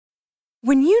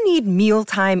When you need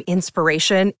mealtime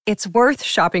inspiration, it's worth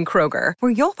shopping Kroger,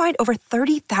 where you'll find over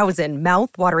 30,000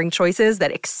 mouth-watering choices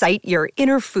that excite your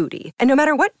inner foodie. And no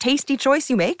matter what tasty choice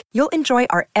you make, you'll enjoy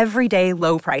our everyday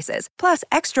low prices, plus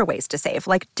extra ways to save,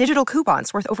 like digital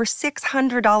coupons worth over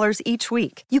 $600 each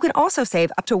week. You can also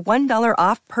save up to $1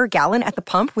 off per gallon at the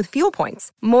pump with fuel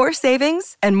points. More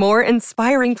savings and more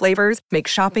inspiring flavors make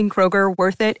shopping Kroger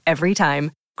worth it every time.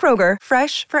 Kroger,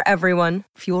 fresh for everyone.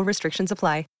 Fuel restrictions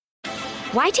apply.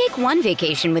 Why take one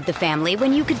vacation with the family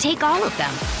when you could take all of them?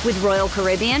 With Royal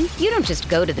Caribbean, you don't just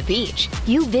go to the beach.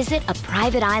 You visit a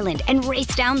private island and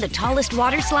race down the tallest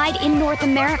water slide in North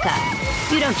America.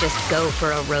 You don't just go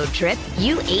for a road trip.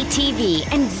 You ATV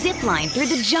and zip line through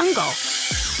the jungle.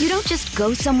 You don't just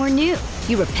go somewhere new.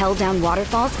 You rappel down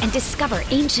waterfalls and discover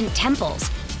ancient temples.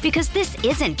 Because this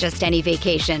isn't just any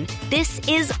vacation. This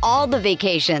is all the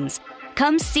vacations.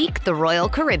 Come seek the Royal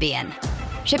Caribbean.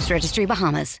 Ships Registry,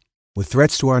 Bahamas. With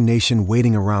threats to our nation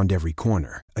waiting around every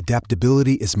corner,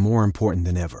 adaptability is more important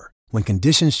than ever. When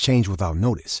conditions change without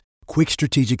notice, quick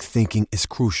strategic thinking is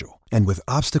crucial. And with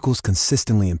obstacles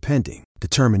consistently impending,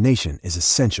 determination is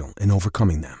essential in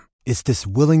overcoming them. It's this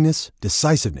willingness,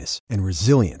 decisiveness, and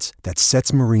resilience that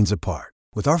sets Marines apart.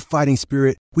 With our fighting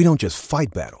spirit, we don't just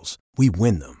fight battles, we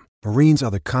win them. Marines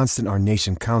are the constant our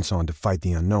nation counts on to fight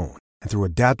the unknown. And through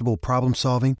adaptable problem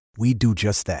solving, we do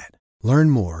just that.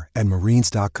 Learn more at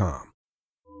marines.com.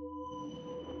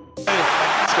 It's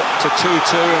got to 2-2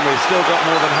 and we've still got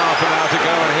more than half an hour to go,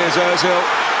 and here's Ozil.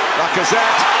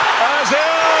 Lacazette.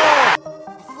 Ozil!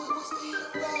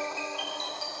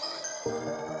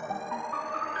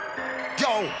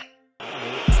 Go!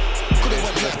 Could it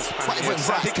went left, but it went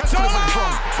right. Could it went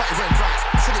wrong, but it went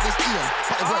right. Said it was Ian,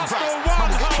 but it went right. Man,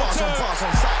 we got bars on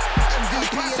side.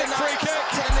 MVP in the night.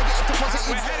 Turn negative to positive.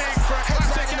 We're heading for a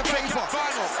classic in the paper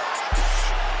final.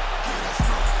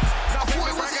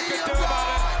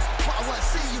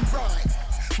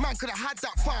 Man could have had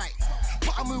that fight,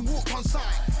 but I'm in walk on side.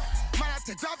 Man had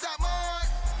to grab that mic.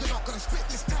 You're not gonna spit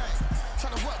this time.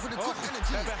 Trying to work with a good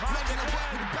energy. Man gonna work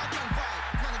with a bad man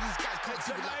vibe. None of these guys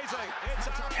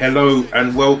can't. Hello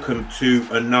and welcome to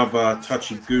another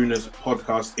Touchy Gooners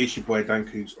podcast. It's your boy Dan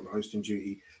Coops on hosting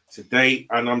duty today,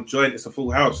 and I'm joined. It's a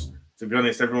full house. To be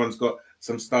honest, everyone's got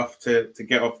some stuff to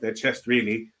get off their chest.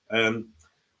 Really,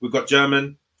 we've got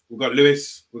German, we've got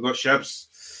Lewis, we've got Shabs.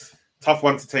 Tough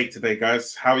one to take today,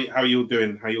 guys. How are you all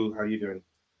doing? How you doing?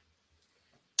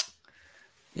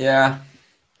 Yeah,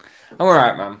 I'm all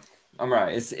right, man. I'm all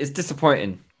right. It's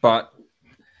disappointing, but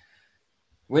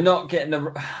we're not getting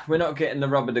the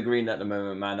rubber to green at the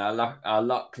moment, man. Our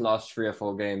luck last 3 or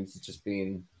 4 games has just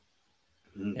been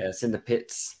it's in the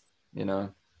pits, you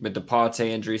know, with the Partey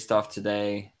injury stuff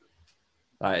today.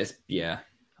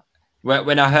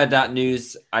 When I heard that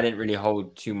news, I didn't really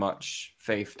hold too much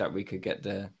faith that we could get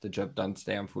the job done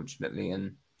today, unfortunately.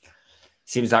 And it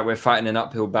seems like we're fighting an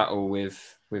uphill battle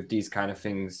with these kind of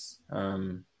things.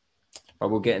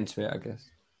 But we'll get into it, I guess.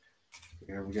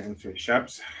 Yeah, we'll get into it.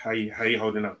 Shabs, how you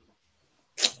holding up?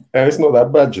 It's not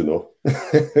that bad, you know.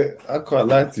 I can't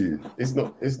lie to you. It's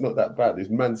not that bad.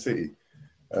 It's Man City.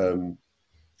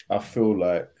 I feel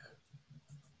like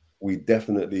we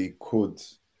definitely could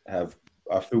have.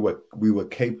 I feel we were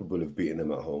capable of beating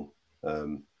them at home.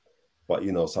 But,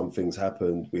 you know, some things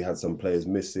happened. We had some players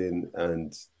missing.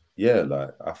 And, yeah,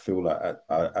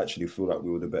 I actually feel like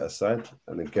we were the better side.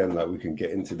 And, again, we can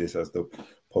get into this as the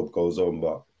pod goes on.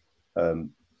 But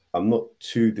I'm not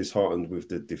too disheartened with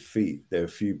the defeat. There are a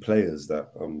few players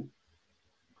that,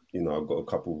 I've got a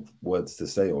couple words to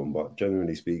say on. But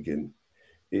generally speaking,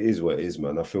 it is what it is,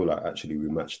 man. I feel like actually we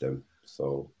matched them.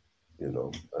 So...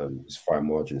 it's fine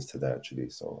margins to that actually,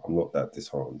 so I'm not that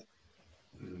disheartened.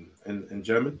 And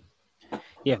German?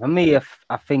 Yeah, for me,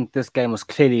 I think this game was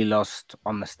clearly lost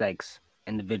on mistakes,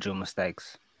 individual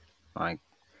mistakes. Like,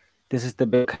 this is the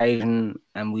big occasion,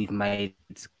 and we've made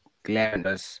glaring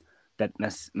us that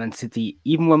Man City,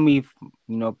 even when we've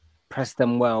pressed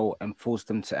them well and forced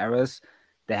them to errors,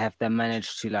 they have then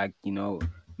managed to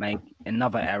make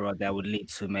another error that would lead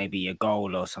to maybe a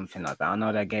goal or something like that. I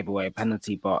know they gave away a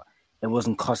penalty, but it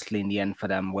wasn't costly in the end for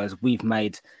them, whereas we've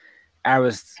made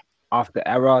errors after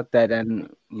error that then,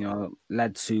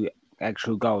 led to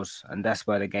actual goals, and that's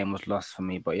where the game was lost for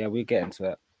me. But yeah, we get into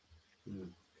it.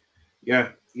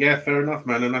 Yeah, fair enough,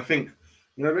 man. And I think,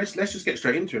 let's just get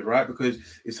straight into it, right? Because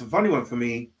it's a funny one for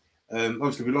me.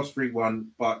 Obviously, we lost 3-1,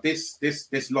 but this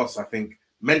loss, I think,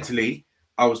 mentally,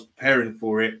 I was preparing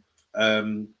for it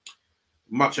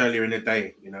much earlier in the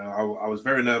day. I was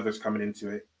very nervous coming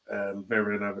into it. I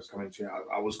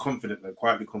was confident, though,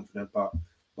 quietly confident, but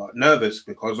nervous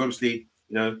because obviously,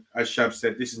 You know, as Shab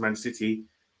said, this is Man City.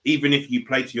 Even if you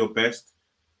play to your best,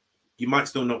 you might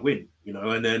still not win, you know.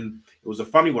 And then it was a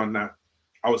funny one that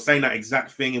I was saying that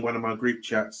exact thing in one of my group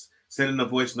chats, sending a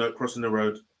voice note, crossing the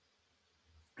road.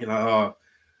 You know,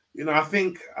 I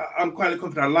think I'm quite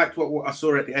confident. I liked what I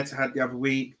saw at the Etihad the other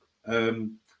week.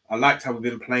 I liked how we've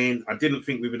been playing. I didn't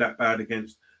think we were that bad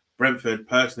against Brentford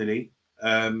personally.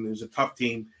 It was a tough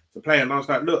team to play. And I was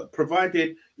like, look, provided,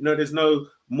 you know, there's no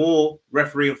more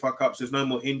referee fuck-ups, there's no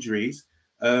more injuries,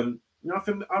 you know, I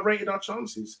think I rated our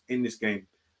chances in this game.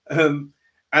 And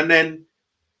then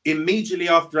immediately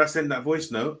after I sent that voice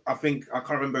note, I can't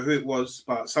remember who it was,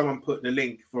 but someone put the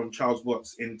link from Charles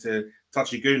Watts into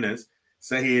Touchy Gooners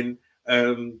saying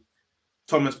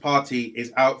Thomas Partey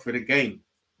is out for the game,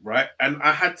 right? And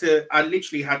I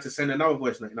literally had to send another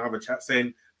voice note in another chat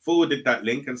saying, forwarded that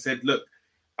link and said, look,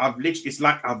 it's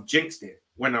like I've jinxed it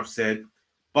when I've said,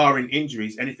 barring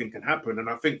injuries, anything can happen. And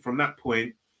I think from that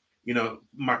point, you know,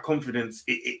 my confidence,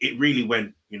 it really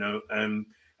went, you know, and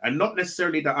not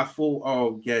necessarily that I thought,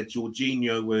 oh yeah,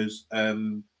 Jorginho was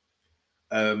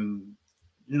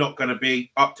not going to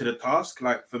be up to the task.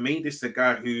 Like for me, this is a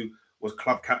guy who was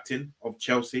club captain of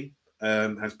Chelsea,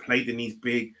 has played in these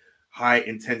big, high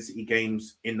intensity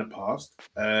games in the past.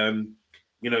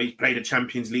 You know, he's played a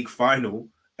Champions League final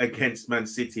against Man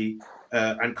City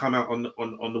and come out on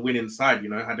the winning side. You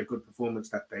know, had a good performance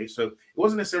that day. So it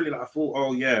wasn't necessarily like I thought,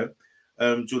 oh yeah,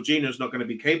 Jorginho's not going to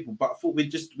be capable. But I thought we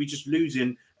just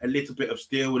losing a little bit of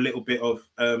steel, a little bit of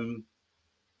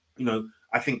you know,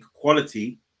 I think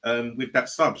quality with that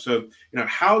sub. So you know,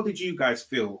 how did you guys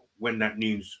feel when that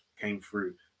news came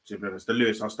through? To be honest,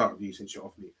 Lewis, I'll start with you since you're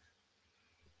off mute.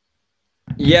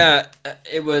 Yeah,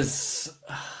 it was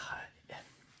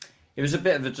a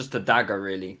bit of just a dagger,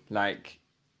 really. Like,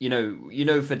 you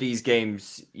know, for these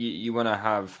games, you want to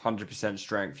have 100%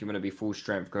 strength. You want to be full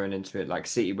strength going into it. Like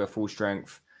City were full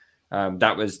strength.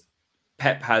 That was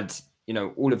Pep had, you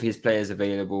know, all of his players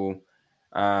available,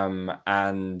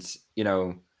 and you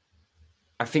know,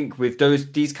 I think with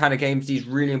these kind of games, these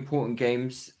really important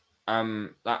games.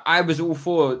 Like I was all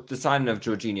for the signing of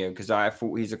Jorginho because I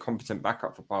thought he's a competent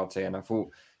backup for Partey, and I thought,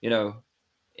 you know,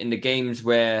 in the games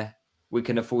where we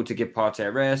can afford to give Partey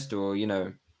a rest, or you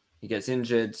know, he gets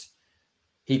injured,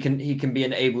 he can be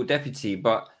an able deputy.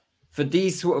 But for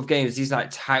these sort of games, these like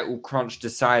title crunch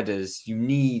deciders, you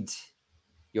need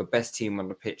your best team on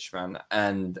the pitch, man.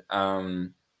 And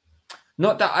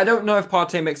not that I don't know if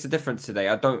Partey makes a difference today.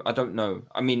 I don't know.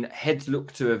 I mean, heads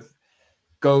look to have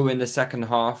go in the second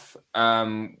half,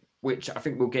 which I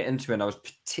think we'll get into, and I was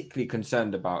particularly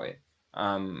concerned about it,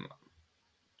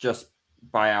 just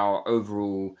by our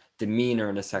overall demeanor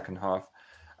in the second half.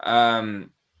 I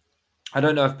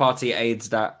don't know if Partey aids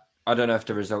that. I don't know if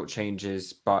the result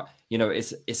changes, but you know,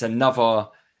 it's another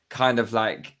kind of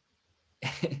like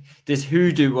this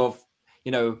hoodoo of,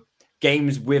 you know,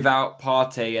 games without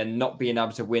Partey and not being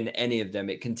able to win any of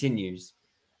them. It continues.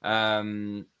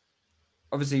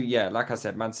 Obviously, yeah, like I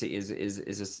said, Man City is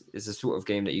a sort of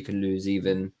game that you can lose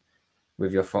even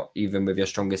with your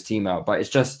strongest team out. But it's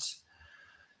just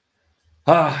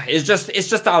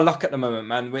our luck at the moment,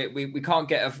 man. We can't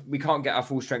get our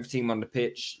full strength team on the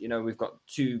pitch. You know, we've got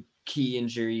two key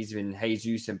injuries in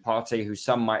Jesus and Partey, who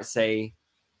some might say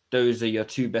those are your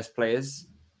two best players.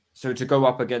 So to go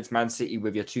up against Man City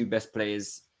with your two best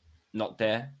players not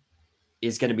there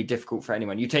is going to be difficult for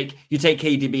anyone. You take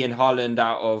KDB and Haaland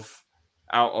out of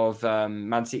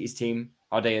Man City's team.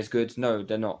 Are they as good? No,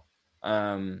 they're not.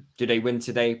 Do they win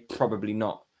today? Probably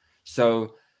not.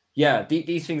 So yeah,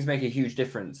 these things make a huge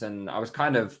difference. And I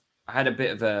had a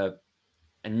bit of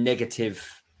a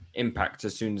negative impact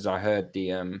as soon as I heard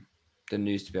the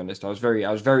news, to be honest. I was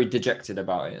very dejected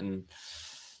about it, and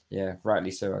yeah,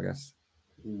 rightly so, I guess.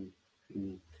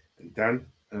 Dan,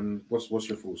 what's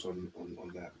your thoughts on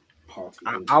that part?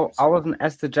 I wasn't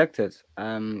as dejected.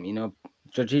 You know,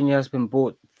 Jorginho has been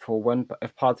bought for when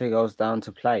if Partey goes down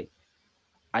to play.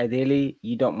 Ideally,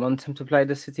 you don't want him to play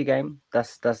the City game.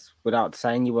 That's without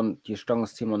saying. You want your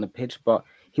strongest team on the pitch, but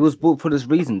he was bought for this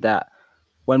reason that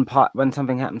when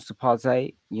something happens to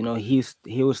Partey, you know, he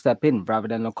will step in rather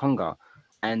than Lokonga.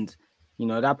 And you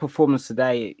know, that performance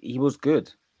today, he was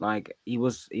good. Like he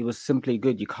was simply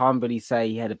good. You can't really say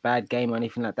he had a bad game or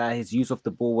anything like that. His use of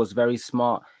the ball was very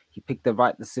smart. He picked the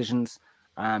right decisions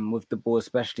with the ball,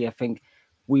 especially. I think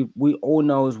we all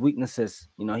know his weaknesses.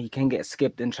 You know, he can get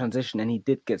skipped in transition, and he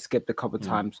did get skipped a couple of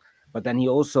times. But then he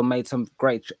also made some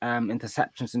great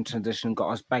interceptions in transition,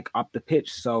 got us back up the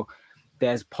pitch. So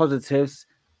there's positives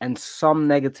and some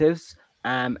negatives.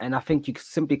 And I think you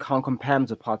simply can't compare him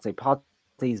to Partey. Partey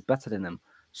is better than him.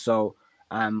 So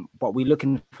But we're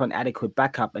looking for an adequate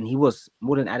backup, and he was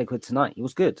more than adequate tonight. He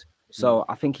was good. So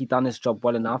I think he done his job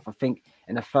well enough. I think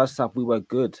in the first half we were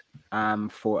good.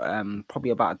 For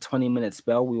probably about a 20-minute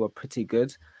spell, we were pretty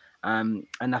good. And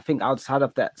I think outside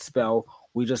of that spell,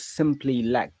 we just simply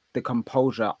lacked the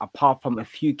composure. Apart from a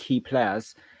few key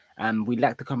players, we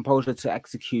lacked the composure to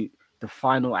execute the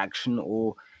final action,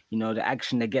 or the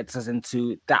action that gets us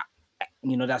into that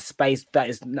that space that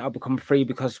is now become free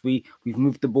because we've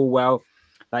moved the ball well.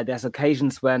 Like there's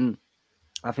occasions when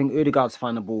I think Ødegaard's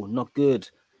find the ball, not good.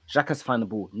 Xhaka's find the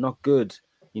ball, not good.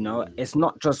 It's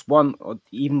not just one, or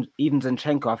even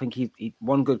Zinchenko. I think he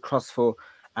one good cross for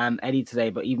Eddie today,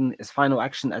 but even his final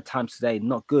action at times today,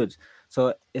 not good.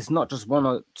 So it's not just one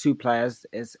or two players.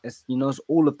 It's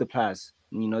all of the players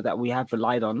that we have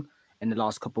relied on in the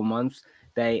last couple of months.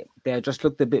 They just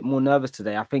looked a bit more nervous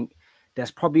today. I think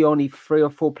there's probably only 3 or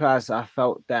 4 players that I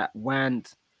felt that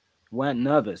weren't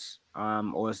nervous,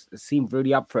 or seemed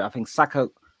really up for it. I think Saka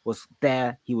was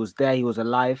there. He was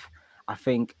alive. I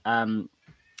think Saliba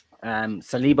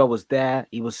was there.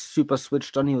 He was super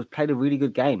switched on. He played a really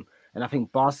good game. And I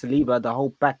think Bar Saliba, the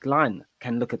whole back line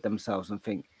can look at themselves and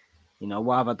think,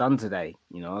 what have I done today?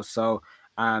 So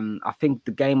I think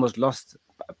the game was lost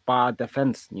by our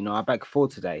defense, our back four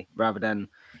today, rather than,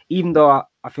 even though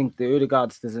I think the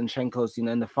Ødegaards, the Zinchenkos,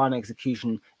 in the final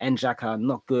execution and Xhaka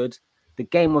not good, the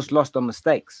game was lost on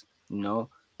mistakes.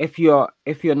 If you're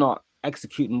not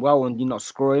executing well and you're not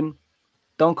scoring,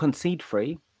 don't concede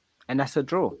 3, and that's a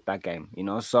draw, that game.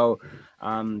 So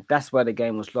that's where the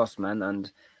game was lost, man,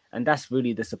 and that's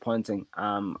really disappointing.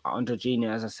 Andre Gini,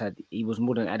 as I said, he was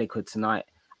more than adequate tonight.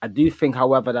 I do think,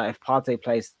 however, that if Partey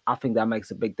plays, I think that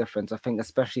makes a big difference. I think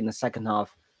especially in the second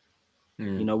half,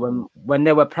 when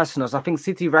they were pressing us, I think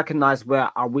City recognized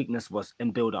where our weakness was in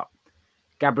build-up.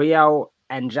 Gabriel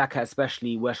and Xhaka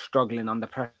especially were struggling under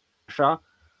pressure.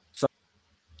 So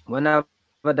whenever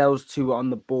those two were on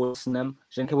the ball,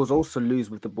 Zinchenko was also loose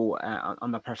with the ball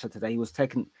under pressure today.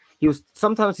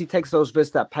 Sometimes he takes those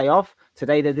risks that pay off.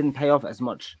 Today they didn't pay off as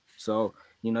much. So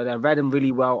they read him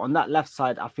really well. On that left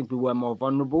side, I think we were more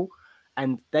vulnerable,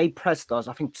 and they pressed us.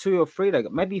 I think 2 or 3,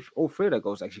 maybe all 3 of the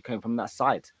goals actually came from that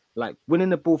side. Like winning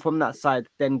the ball from that side,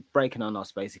 then breaking on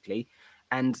us basically,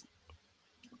 and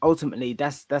ultimately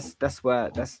that's where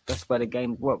the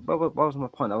game. What was my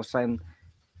point? I was saying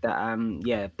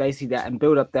that basically that and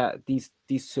build up that these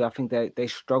 2. I think they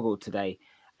struggled today,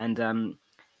 and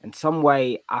in some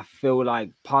way I feel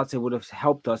like Partey would have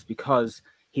helped us because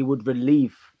he would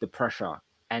relieve the pressure.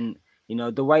 And,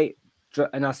 the way,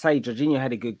 and I say Jorginho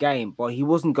had a good game, but he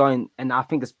wasn't going, and I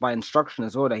think it's by instruction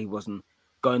as well that he wasn't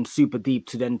going super deep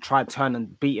to then try to turn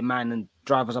and beat a man and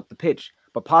drive us up the pitch.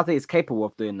 But Partey is capable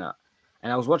of doing that.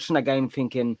 And I was watching that game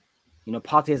thinking,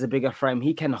 Partey has a bigger frame.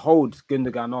 He can hold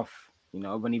Gundogan off,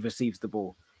 when he receives the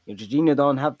ball. Jorginho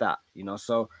don't have that,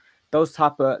 So those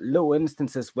type of little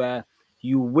instances where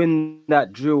you win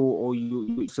that duel or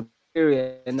you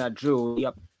superior in that duel,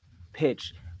 up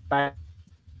pitch, back,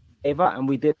 and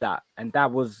we did that, and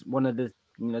that was one of the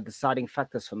deciding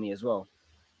factors for me as well.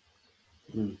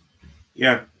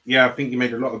 Yeah, I think you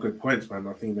made a lot of good points, man.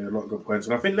 I think you made a lot of good points,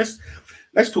 and I think let's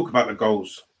talk about the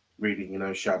goals, really.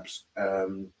 Shabs,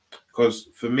 because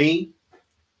for me,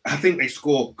 I think they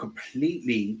score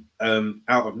completely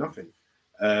out of nothing.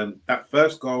 That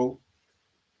first goal,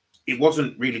 it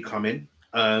wasn't really coming.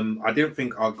 I didn't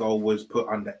think our goal was put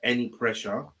under any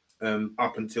pressure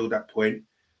up until that point.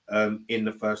 In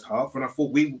the first half, and I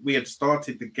thought we had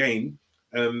started the game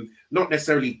not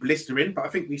necessarily blistering, but I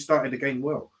think we started the game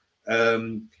well.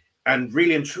 And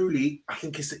really and truly, I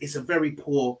think it's a very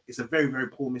very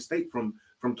poor mistake from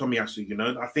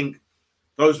Tomiyasu. I think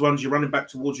those ones, you're running back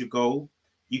towards your goal,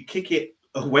 you kick it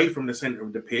away from the center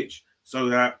of the pitch so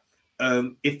that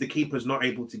if the keeper's not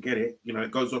able to get it,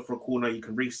 it goes off for a corner, you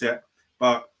can reset.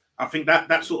 But I think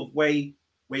that sort of way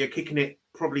where you're kicking it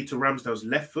probably to Ramsdale's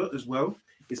left foot as well.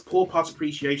 It's poor pass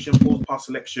appreciation, poor pass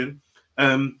selection,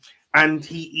 and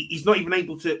he's not even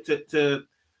able to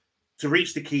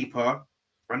reach the keeper.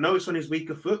 I know it's on his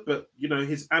weaker foot, but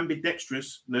his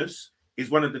ambidextrousness is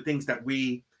one of the things that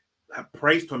we have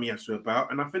praised Tomiyasu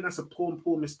about, and I think that's a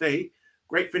poor mistake.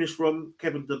 Great finish from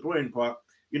Kevin De Bruyne, but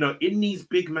in these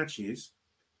big matches,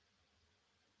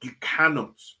 you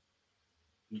cannot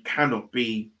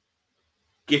be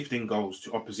gifting goals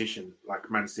to opposition like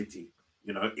Man City.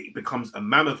 It becomes a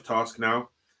mammoth task now,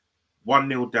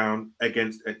 1-0 down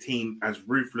against a team as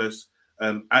ruthless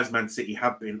as Man City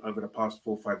have been over the past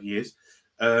 4 or 5 years.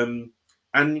 And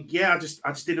yeah, I just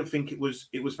didn't think it was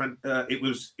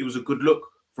a good look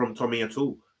from Tommy at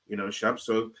all, Shab.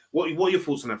 So what are your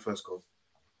thoughts on that first goal?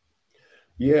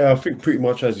 Yeah, I think pretty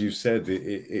much as you said,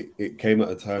 it came at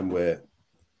a time where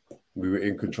we were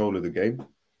in control of the game.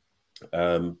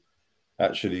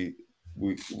 Actually,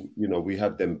 we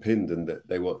had them pinned, and that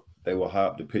they were high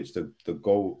up the pitch. The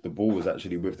ball was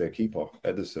actually with their keeper,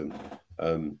 Ederson,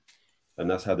 and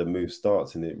that's how the move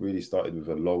starts. And it really started with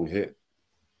a long hit,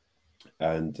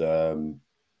 and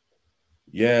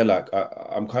yeah, like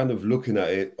I'm kind of looking at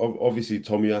it. Obviously,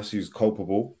 Tomiyasu's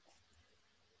culpable.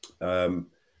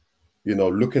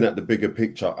 Looking at the bigger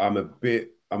picture,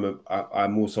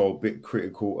 I'm also a bit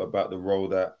critical about the role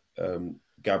that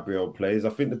Gabriel plays. I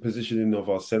think the positioning of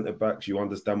our centre backs, you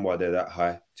understand why they're that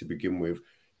high to begin with.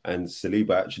 And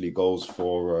Saliba actually goes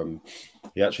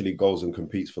and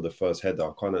competes for the first header.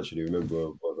 I can't actually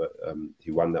remember whether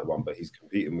he won that one, but he's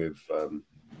competing with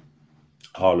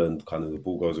Haaland. Kind of the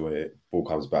ball goes away, ball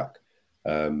comes back.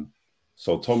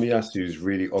 So Tomiyasu is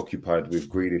really occupied with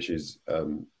Grealish's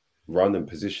run and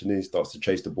positioning, starts to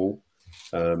chase the ball.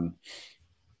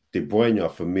 De Bruyne,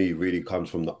 for me, really comes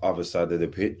from the other side of the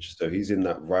pitch. So he's in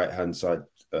that right-hand side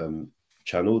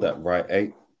channel, that right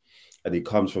 8. And he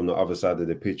comes from the other side of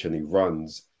the pitch and he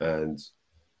runs. And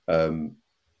I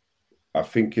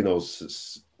think,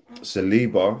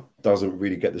 Saliba doesn't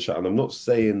really get the shot. And I'm not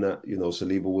saying that,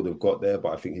 Saliba would have got there,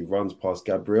 but I think he runs past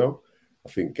Gabriel. I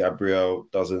think Gabriel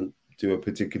doesn't do a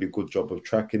particularly good job of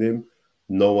tracking him.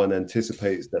 No one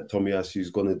anticipates that Tomiyasu is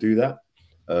going to do that.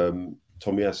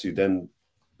 Tomiyasu then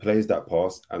plays that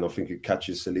pass, and I think it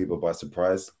catches Saliba by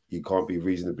surprise. He can't be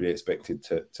reasonably expected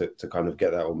to kind of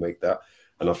get that or make that.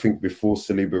 And I think before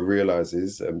Saliba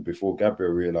realizes and before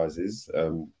Gabriel realizes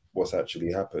what's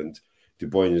actually happened, De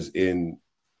Bruyne is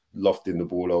lofting the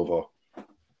ball over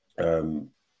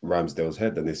Ramsdale's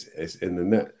head, and it's in the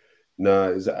net.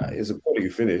 No, it's a quality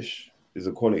finish. It's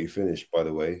a quality finish, by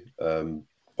the way.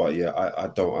 But yeah, I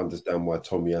don't understand why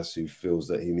Tomiyasu feels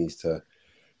that he needs to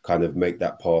kind of make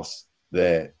that pass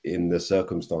there in the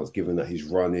circumstance, given that he's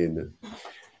running.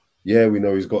 Yeah, we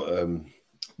know he's got.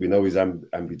 We know he's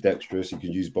ambidextrous. He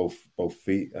can use both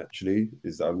feet. Actually,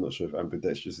 I'm not sure if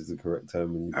ambidextrous is the correct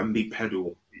term.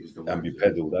 Ambipedal is the one.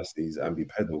 Ambipedal. That's he's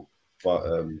ambipedal.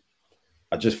 But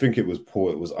I just think it was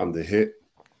poor. It was under hit,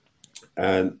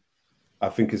 and I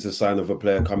think it's a sign of a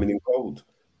player coming in cold.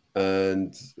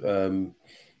 And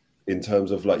in terms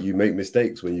of you make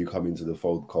mistakes when you come into the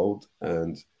fold cold.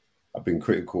 And I've been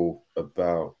critical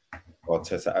about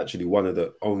Arteta. Actually, one of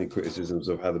the only criticisms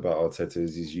I've had about Arteta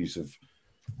is his use of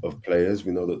players.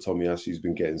 We know that Tomiyasu's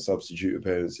been getting substitute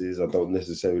appearances. I don't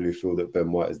necessarily feel that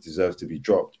Ben White has deserved to be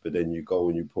dropped, but then you go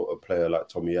and you put a player like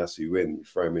Tomiyasu in, you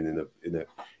throw him in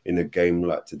a game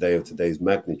like today of today's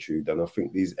magnitude, and I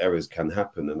think these errors can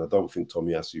happen. And I don't think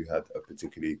Tomiyasu had a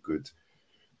particularly good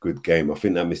game. I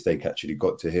think that mistake actually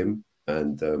got to him,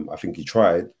 and I think he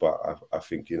tried, but I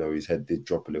think his head did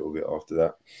drop a little bit after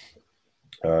that.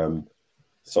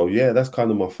 So yeah, that's kind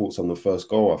of my thoughts on the first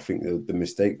goal. I think the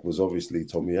mistake was obviously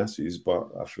Tomiyasu's, but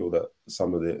I feel that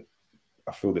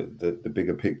the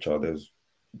bigger picture,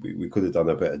 we could have done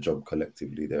a better job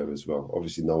collectively there as well.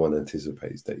 Obviously, no one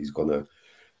anticipates that he's gonna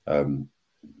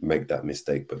make that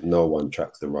mistake, but no one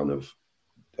tracks the run of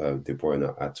De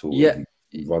Bruyne at all. Yeah,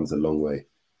 he runs a long way.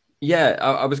 Yeah,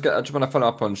 I just want to follow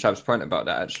up on Shab's point about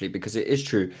that actually, because it is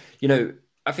true. I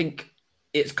think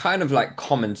it's kind of like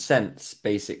common sense,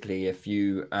 basically. If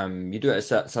you do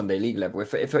it at Sunday League level,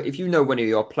 if you know one of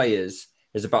your players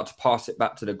is about to pass it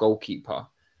back to the goalkeeper,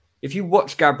 if you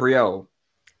watch Gabriel,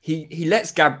 he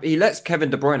lets Kevin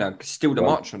De Bruyne steal the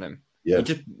march on him. Yeah,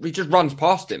 he just runs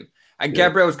past him, and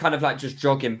Gabriel's kind of like just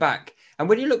jogging back. And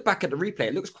when you look back at the replay,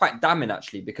 it looks quite damning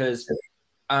actually, because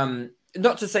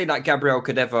not to say that Gabriel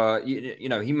could ever,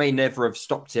 he may never have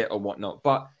stopped it or whatnot,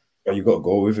 but you've got to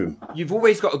go with him. You've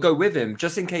always got to go with him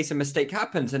just in case a mistake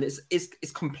happens. And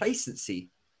it's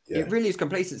complacency. Yeah. It really is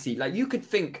complacency. Like, you could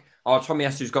think,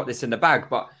 Tomiyasu's got this in the bag,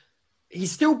 but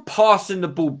he's still passing the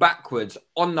ball backwards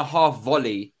on the half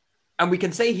volley. And we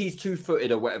can say he's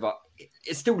 2-footed or whatever.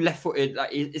 It's still left-footed.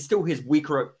 Like, it's still his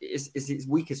his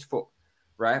weakest foot,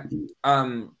 right?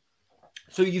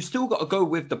 So you've still got to go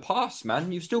with the pass,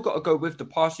 man. You've still got to go with the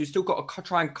pass. You've still got to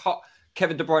try and cut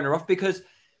Kevin De Bruyne off, because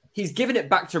he's giving it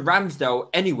back to Ramsdale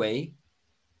anyway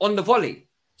on the volley.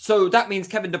 So that means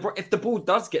Kevin De Bruyne, if the ball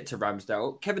does get to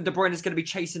Ramsdale, Kevin De Bruyne is going to be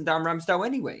chasing down Ramsdale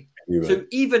anyway. So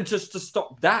even just to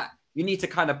stop that, you need to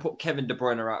kind of put Kevin De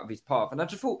Bruyne out of his path. And I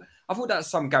thought that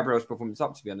summed Gabriel's performance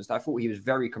up, to be honest. I thought he was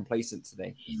very complacent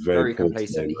today. Very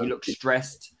complacent. Today, he looked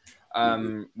stressed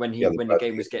when the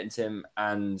game was getting to him.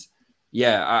 And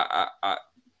yeah,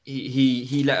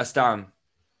 he let us down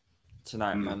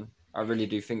tonight, man. I really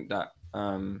do think that.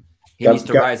 He needs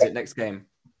to rise it next game.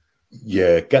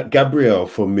 Yeah, Gabriel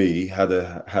for me had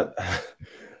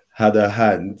a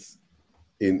hand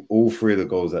in all three of the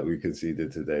goals that we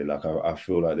conceded today. Like I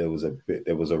feel like there was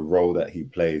a role that he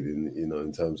played in,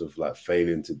 in terms of like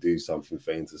failing to do something,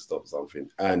 failing to stop something,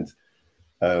 and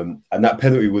that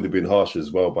penalty would have been harsh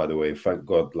as well. By the way, thank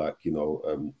God,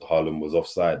 Haaland was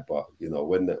offside, but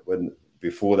when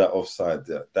before that offside,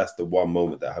 that's the one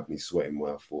moment that had me sweating.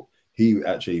 Where I thought he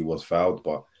actually was fouled,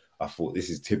 but I thought this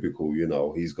is typical.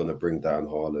 He's going to bring down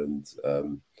Haaland.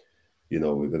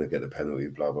 We're going to get the penalty,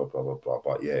 blah, blah, blah, blah, blah.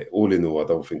 But yeah, all in all, I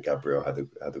don't think Gabriel had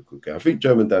a good game. I think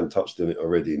German Dan touched on it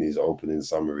already in his opening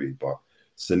summary, but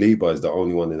Saliba is the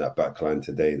only one in that back line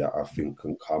today that I think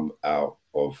can come out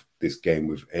of this game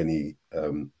with any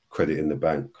credit in the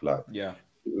bank. Like, yeah,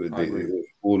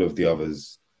 all of the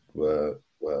others were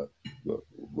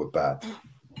bad.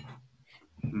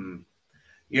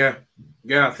 Yeah,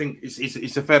 I think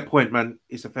it's a fair point, man.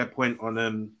 It's a fair point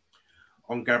on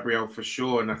Gabriel for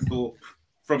sure. And I thought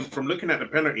from looking at the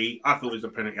penalty, I thought it was a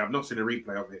penalty. I've not seen a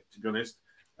replay of it, to be honest.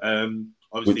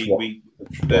 Obviously,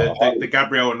 the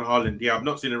Gabriel and Haaland. Yeah, I've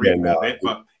not seen a replay of it,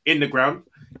 but in the ground,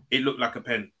 it looked like a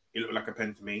pen. It looked like a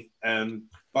pen to me.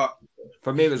 But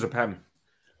for me, it was a pen.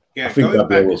 Yeah, I think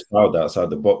Gabriel was fouled outside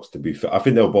the box. To be fair, I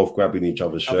think they were both grabbing each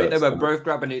other's shirts. I think they were both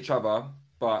grabbing each other,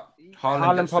 but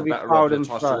Haaland probably fouled him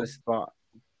first. But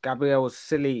Gabriel was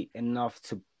silly enough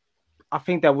to. I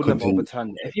think that wouldn't have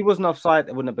overturned it. If he wasn't offside,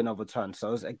 it wouldn't have been overturned. So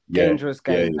it was a dangerous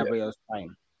game Gabriel was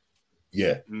playing.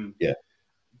 Yeah.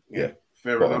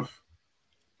 Fair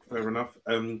enough.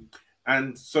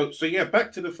 And so yeah,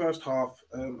 back to the first half.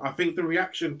 I think the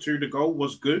reaction to the goal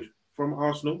was good from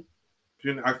Arsenal.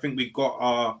 I think we got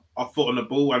our foot on the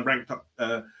ball and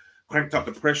cranked up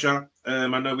the pressure. I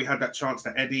know we had that chance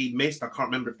that Eddie missed. I can't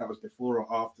remember if that was before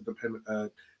or after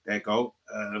their goal.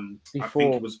 Before, I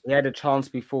think it was. He had a chance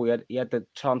before. He had the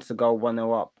chance to go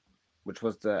 1-0 up, which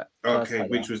was the first header.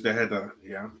 Which was the header.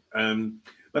 Yeah.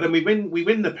 But then we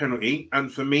win the penalty,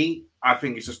 and for me, I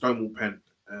think it's a Stonewall pen.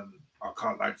 I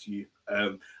can't lie to you.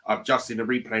 I've just seen a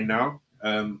replay now.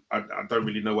 I don't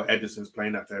really know what Ederson's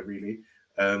playing at there really.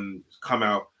 Come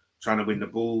out trying to win the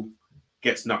ball,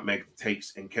 gets nutmeg,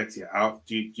 takes Nketiah out.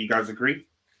 Do you guys agree?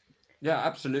 Yeah,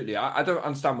 absolutely. I don't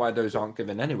understand why those aren't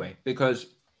given anyway, because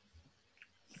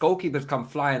goalkeepers come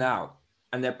flying out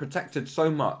and they're protected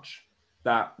so much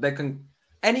that they can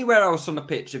anywhere else on the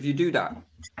pitch. If you do that,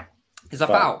 it's a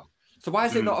foul. So why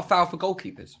is it not a foul for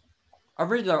goalkeepers? I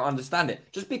really don't understand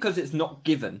it. Just because it's not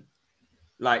given,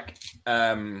 like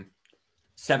 7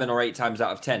 or 8 times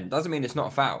out of 10, doesn't mean it's not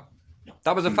a foul.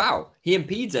 That was a foul. He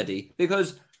impedes Eddie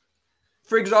because,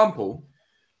 for example,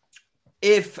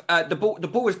 if the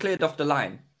ball was cleared off the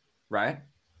line, right?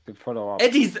 Follow up.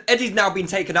 Eddie's now been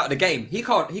taken out of the game. He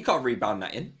can't rebound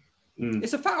that in.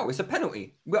 It's a foul. It's a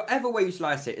penalty. Whatever way you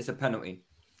slice it, it's a penalty.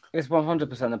 It's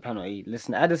 100% a penalty.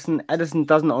 Listen, Ederson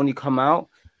doesn't only come out.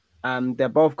 They're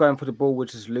both going for the ball,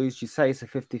 which is loose. You say it's a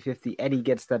 50-50. Eddie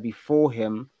gets there before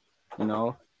him,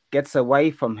 gets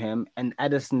away from him, and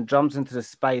Ederson jumps into the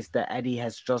space that Eddie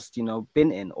has just,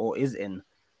 been in or is in.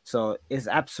 So it's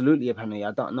absolutely a penalty.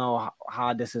 I don't know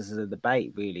how this is a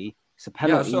debate, really. It's a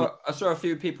penalty. Yeah, I saw a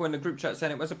few people in the group chat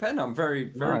saying it was a pen. I'm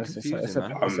very, very confused.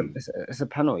 It's a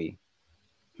penalty.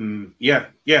 Yeah.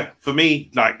 For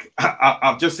me, like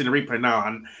I've just seen a replay now,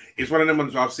 and it's one of them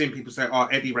ones where I've seen people say, "Oh,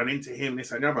 Eddie ran into him."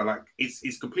 This and the other. Like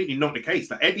it's completely not the case.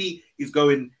 Like Eddie is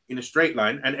going in a straight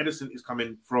line, and Ederson is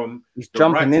coming from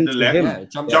jumping right into to the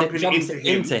left, him. Yeah, jumps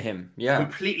into him. Yeah,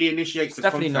 completely initiates the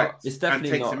definitely contact and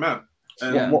takes him out.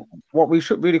 What we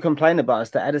should really complain about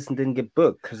is that Ederson didn't get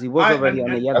booked because he was already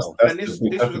on the yellow. That's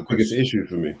the biggest issue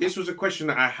for me. This was a question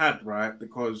that I had, right?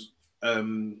 Because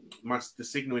the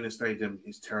signal in the stadium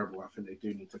is terrible. I think they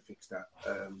do need to fix that.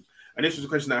 And this was a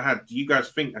question that I had. Do you guys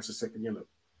think that's a second yellow?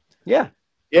 Yeah.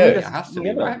 It has to be,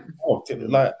 right?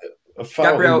 Like a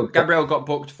foul. Gabriel got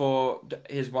booked for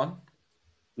his one.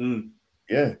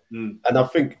 Yeah. And I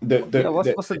think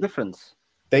what's the difference?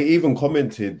 They even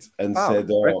commented and said,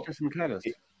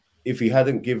 if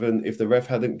the ref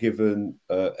hadn't given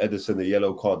Ederson a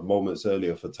yellow card moments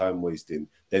earlier for time wasting,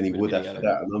 then he would have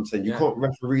that. And I'm saying you can't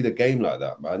referee the game like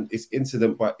that, man. It's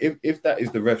incident by if that is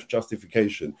the ref's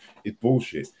justification, it's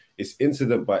bullshit. It's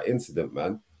incident by incident,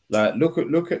 man. Like look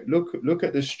at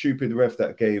the stupid ref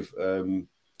that gave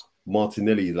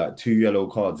Martinelli like 2 yellow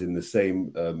cards in the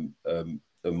same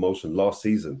motion last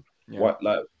season. Yeah.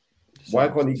 Why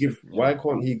can't he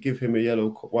give him a yellow?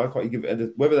 Why can't he give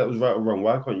Ederson, whether that was right or wrong?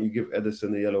 Why can't you give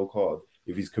Ederson a yellow card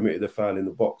if he's committed a foul in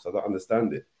the box? I don't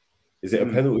understand it. Is it a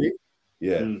penalty?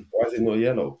 Yeah. Why is it not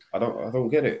yellow? I don't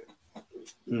get it.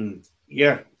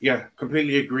 Yeah,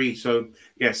 completely agree. So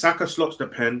yeah, Saka slots the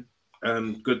pen.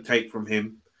 Good take from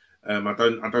him. I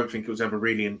don't think it was ever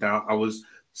really in doubt. I was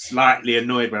slightly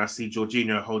annoyed when I see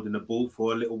Jorginho holding the ball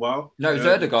for a little while. No, it was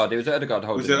Ødegaard. It was Ødegaard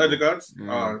holding. Was it Ødegaard?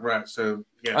 Oh, right. So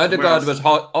yeah, Ødegaard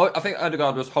I think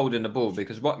Ødegaard was holding the ball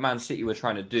because what Man City were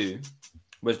trying to do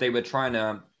was they were trying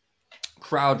to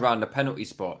crowd round the penalty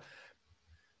spot.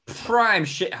 Prime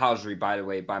shithousery, by the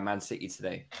way, by Man City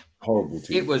today. Horrible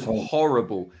team. It was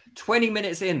horrible. 20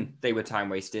 minutes in, they were time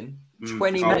wasting.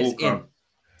 20 minutes in.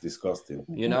 Disgusting.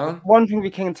 You know? One thing we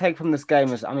can take from this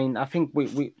game is, I mean, I think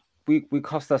we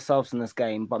cost ourselves in this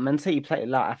game, but Man City played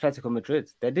like Atletico Madrid.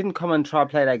 They didn't come and try to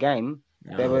play their game.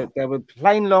 No. They were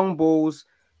playing long balls.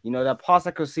 You know, their pass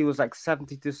accuracy was like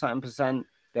 70%.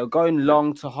 They were going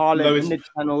long to Haaland in the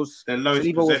channels. Their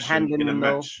lowest possession in a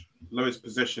match. Lowest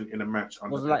possession in a match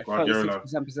under was like Guardiola.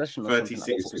 36% possession.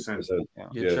 36%. Yeah.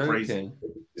 You're joking.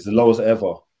 It's the lowest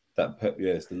ever.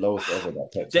 It's the lowest ever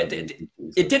that Pep.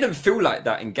 It didn't feel like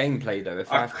that in gameplay though.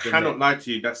 I cannot lie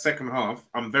to you. That second half,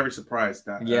 I'm very surprised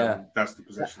that that's the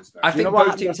possession stat. I think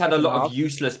both teams had a lot of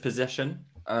useless possession.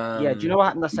 Do you know what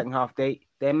happened in the second half? They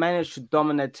managed to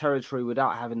dominate territory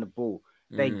without having the ball.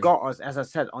 They got us, as I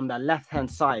said, on the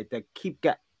left-hand side. They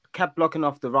kept blocking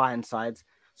off the right-hand side,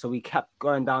 so we kept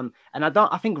going down. And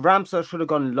I think Ramsdale should have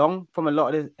gone long from a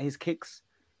lot of his kicks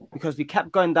because we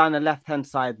kept going down the left-hand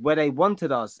side where they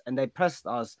wanted us and they pressed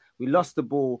us. We lost the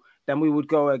ball, then we would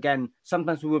go again.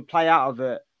 Sometimes we would play out of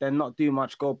it, then not do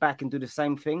much, go back and do the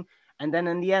same thing. And then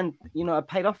in the end, you know, it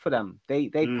paid off for them. They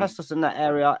pressed us in that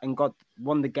area and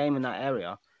won the game in that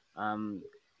area.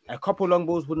 A couple long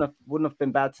balls wouldn't have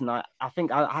been bad tonight. I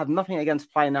think I have nothing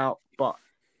against playing out, but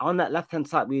on that left-hand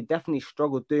side, we definitely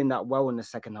struggled doing that well in the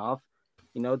second half.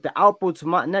 You know, the outball to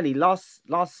Martinelli last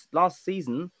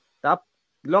season, that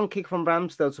long kick from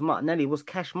Ramsdale to Martinelli was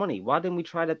cash money. Why didn't we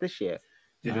try that this year?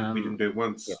 We didn't do it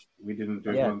once. Yeah. We didn't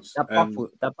do it once.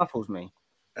 That baffles me.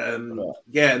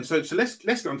 And so let's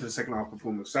get on to the second half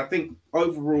performance. So I think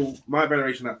overall, my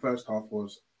evaluation of that first half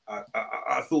was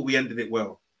I thought we ended it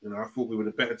well. You know, I thought we were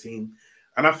the better team,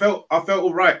 and I felt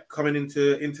all right coming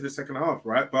into the second half,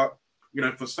 right? But you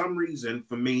know, for some reason,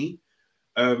 for me,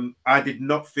 I did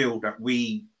not feel that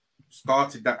we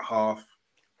started that half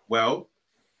well,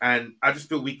 and I just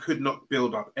feel we could not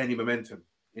build up any momentum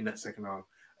in that second half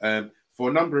for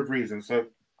a number of reasons. So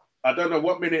I don't know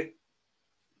what minute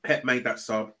Pep made that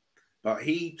sub, but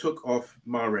he took off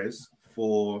Mahrez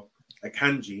for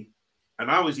Akanji,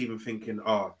 and I was even thinking,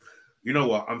 you know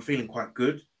what? I'm feeling quite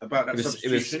good about that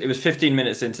substitution. It was 15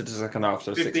 minutes into the second half.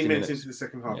 So 15 minutes into the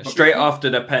second half. Yeah, straight after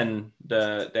their pen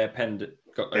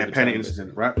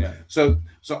incident, right? Yeah. So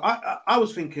I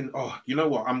was thinking, you know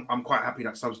what? I'm quite happy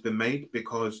that sub's been made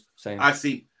because I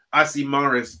see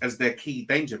Mahrez as their key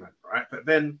danger man, right? But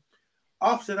then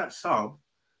after that sub,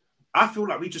 I feel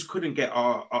like we just couldn't get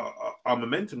our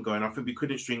momentum going. I think we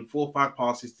couldn't string 4 or 5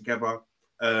 passes together.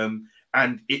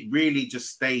 And it really just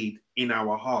stayed in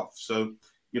our half. So,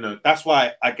 you know, that's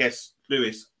why I guess,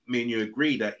 Lewis, me and you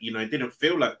agree that, you know, it didn't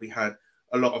feel like we had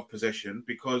a lot of possession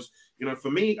because, you know, for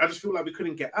me, I just feel like we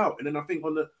couldn't get out. And then I think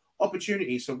on the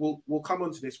opportunity, so we'll come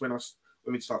on to this when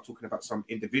we start talking about some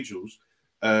individuals.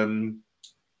 But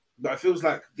it feels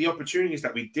like the opportunities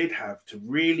that we did have to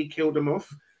really kill them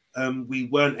off, we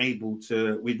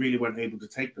really weren't able to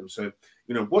take them. So,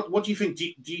 you know, what do you think?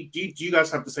 Do you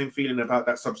guys have the same feeling about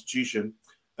that substitution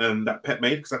that Pep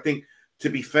made? Because I think, to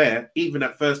be fair, even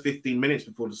that first 15 minutes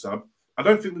before the sub, I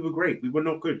don't think we were great. We were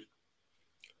not good.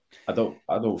 I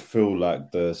don't feel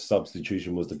like the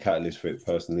substitution was the catalyst for it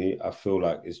personally. I feel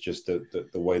like it's just the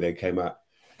way they came out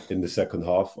in the second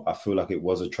half. I feel like it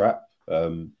was a trap.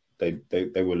 They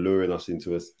were luring us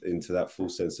into that full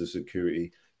sense of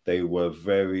security. They were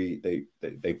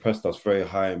they pressed us very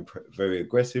high and very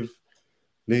aggressively.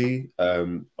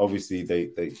 Obviously,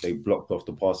 they blocked off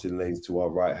the passing lanes to our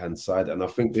right-hand side. And I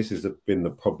think this has been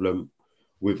the problem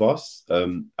with us.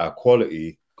 Our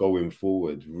quality going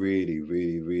forward really,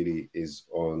 really, really is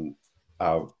on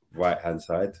our right-hand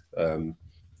side.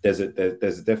 There's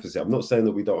a deficit. I'm not saying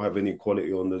that we don't have any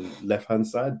quality on the left-hand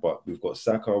side, but we've got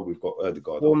Saka, we've got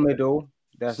Ødegaard. Or middle.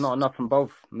 There's not enough from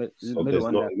both. That's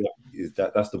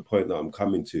the point that I'm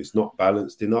coming to. It's not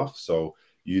balanced enough. So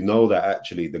you know that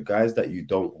actually the guys that you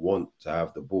don't want to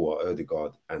have the ball are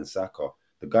Ødegaard and Saka.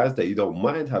 The guys that you don't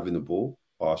mind having the ball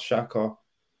are Xhaka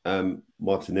and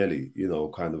Martinelli, you know,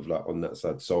 kind of like on that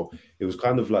side. So it was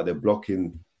kind of like they're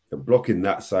blocking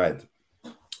that side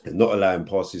and not allowing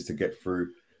passes to get through.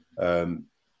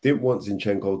 didn't want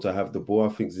Zinchenko to have the ball. I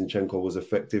think Zinchenko was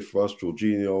effective for us.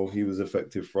 Jorginho, he was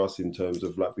effective for us in terms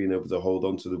of like being able to hold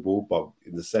on to the ball. But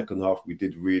in the second half, we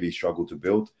did really struggle to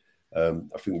build. I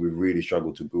think we really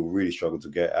struggled to build, really struggled to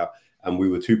get out. And we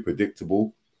were too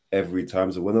predictable every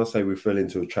time. So when I say we fell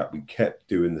into a trap, we kept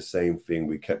doing the same thing.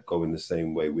 We kept going the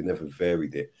same way. We never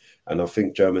varied it. And I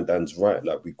think German Dan's right.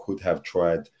 Like, we could have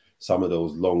tried some of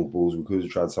those long balls. We could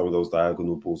have tried some of those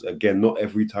diagonal balls. Again, not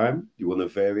every time you want to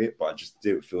vary it, but I just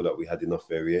didn't feel that we had enough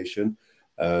variation.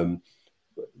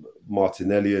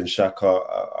 Martinelli and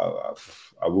Xhaka,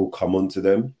 I will come on to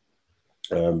them,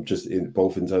 just in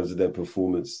both in terms of their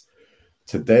performance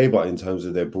today, but in terms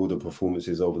of their broader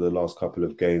performances over the last couple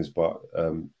of games. But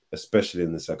especially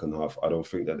in the second half, I don't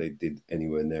think that they did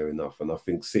anywhere near enough. And I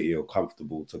think City are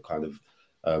comfortable to kind of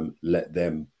let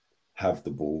them have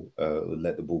the ball,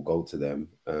 let the ball go to them,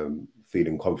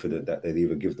 feeling confident that they'd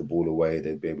either give the ball away,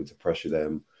 they'd be able to pressure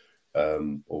them,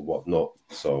 or whatnot.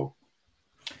 So,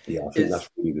 yeah, I think that's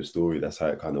really the story. That's how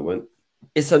it kind of went.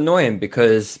 It's annoying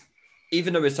because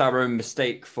even though it's our own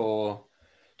mistake for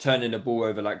turning the ball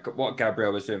over, like what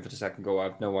Gabriel was doing for the second goal, I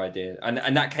have no idea. And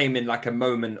that came in like a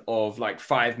moment of like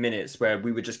 5 minutes where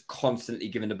we were just constantly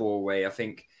giving the ball away. I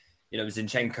think,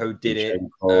 Zinchenko did it.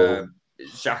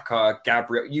 Xhaka,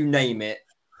 Gabriel, you name it,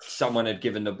 someone had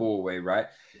given the ball away, right?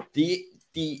 The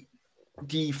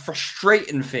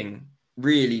frustrating thing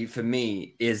really for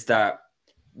me is that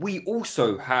we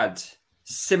also had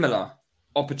similar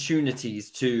opportunities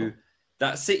to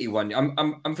that City one.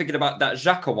 I'm thinking about that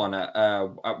Xhaka one at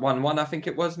 1-1, I think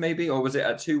it was, maybe, or was it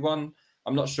at 2-1?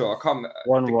 I'm not sure. I can't.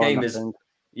 1-1, the game I is, think.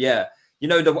 yeah.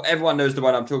 Everyone knows the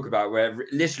one I'm talking about, where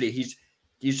literally he's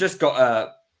just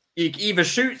got he either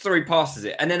shoots or he passes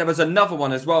it. And then there was another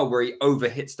one as well where he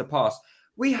overhits the pass.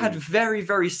 We had very,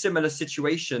 very similar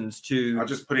situations to... I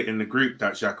just put it in the group,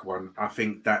 that Xhaka one. I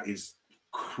think that is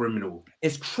criminal.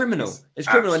 It's criminal. It's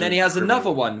criminal. And then he has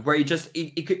another one where he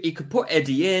could put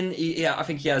Eddie in. I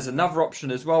think he has another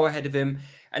option as well ahead of him.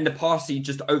 And the pass, he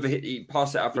just overhit. He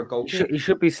passed it out for a goal. He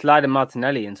should be sliding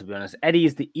Martinelli in, to be honest. Eddie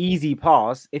is the easy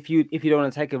pass. If you don't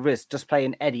want to take a risk, just play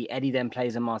in Eddie. Eddie then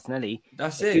plays in Martinelli.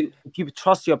 That's it. If you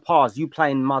trust your pass, you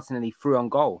play in Martinelli through on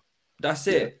goal. That's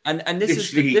it. And this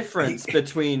is the difference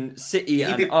between City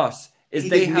and us. Is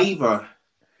they have neither.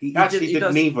 He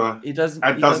did neither. He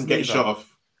doesn't get shot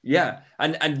off. Yeah,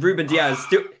 and Ruben Diaz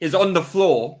still is on the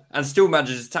floor and still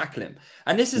manages to tackle him.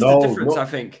 And this is the difference, I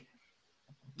think.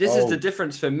 This is the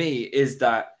difference for me, is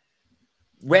that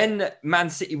when Man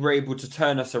City were able to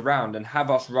turn us around and have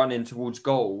us running towards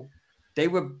goal, they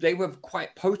were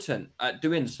quite potent at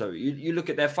doing so. You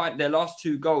look at their last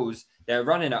 2 goals, they're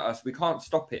running at us. We can't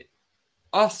stop it.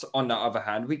 Us, on the other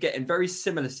hand, we get in very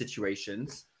similar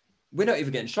situations. We're not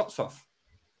even getting shots off,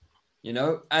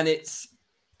 and it's...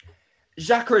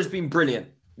 Xhaka has been brilliant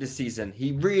this season.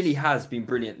 He really has been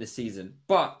brilliant this season.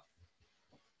 But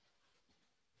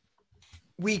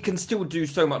we can still do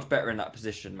so much better in that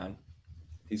position, man.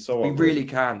 He's so we really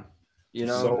can.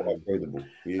 So upgradable.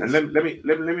 And let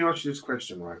me ask you this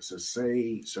question, right? So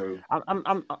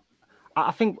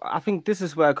I think this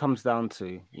is where it comes down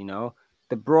to,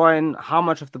 De Bruyne. How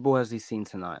much of the ball has he seen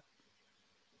tonight?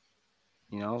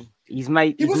 He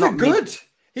wasn't good.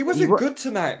 He wasn't good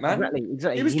tonight, man.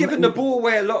 Exactly. He was giving the ball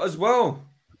away a lot as well.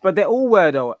 But they all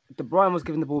were, though. De Bruyne was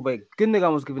giving the ball away.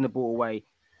 Gundogan was giving the ball away.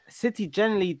 City,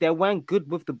 generally, they weren't good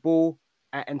with the ball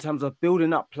in terms of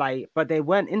building up play, but they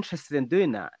weren't interested in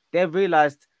doing that. They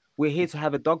realized we're here to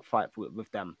have a dogfight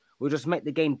with them. We'll just make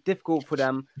the game difficult for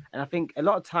them. And I think a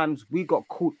lot of times we got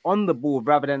caught on the ball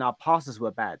rather than our passes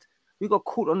were bad. We got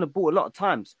caught on the ball a lot of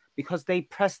times because they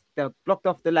blocked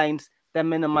off the lanes, then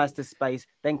minimized the space,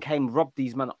 then robbed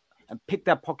these men and picked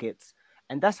their pockets.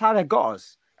 And that's how they got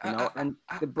us.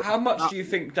 How much do you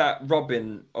think that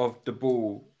robbing of the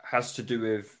ball has to do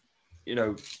with,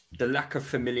 the lack of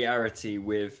familiarity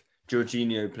with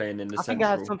Jorginho playing in the central? I think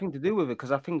it has something to do with it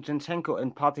because I think Zinchenko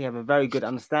and Partey have a very good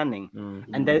understanding.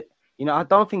 Mm-hmm. And I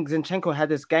don't think Zinchenko had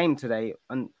this game today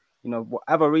and,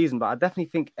 whatever reason, but I definitely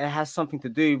think it has something to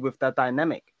do with that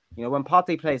dynamic. When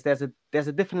Partey plays, there's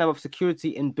a different level of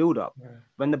security in build-up. Yeah.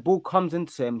 When the ball comes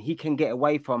into him, he can get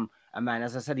away from a man.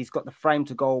 As I said, he's got the frame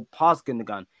to go past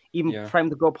Gundogan, frame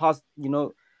to go past,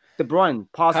 De Bruyne.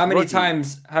 Past how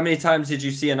many times did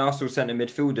you see an Arsenal centre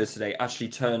midfielder today actually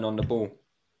turn on the ball?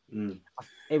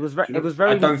 It was very.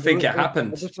 I don't think it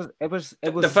happened. It was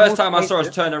the first time I saw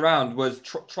us turn around was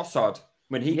Trossard.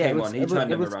 When he came on, he turned them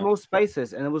around. It was small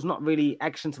spaces, and it was not really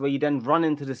actions where you then run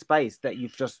into the space that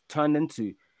you've just turned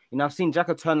into. I've seen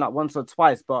Xhaka turn like once or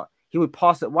twice, but he would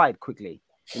pass it wide quickly.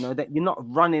 That you're not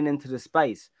running into the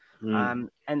space. And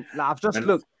like, I've just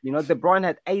looked, you know, De Bruyne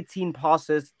had 18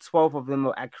 passes, 12 of them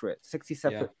were accurate,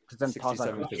 67% pass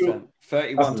accuracy.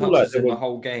 31 touches in the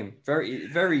whole game. Very,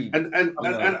 very. And then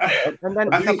hold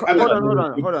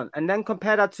on. And then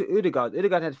compare that to Ødegaard.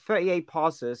 Ødegaard had 38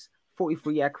 passes,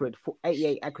 43 accurate,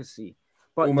 88 accuracy.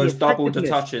 But almost doubled the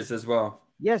touches as well.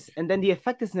 Yes, and then the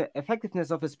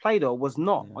effectiveness of his play though was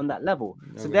not on that level.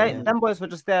 So them boys were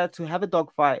just there to have a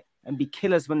dogfight and be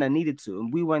killers when they needed to,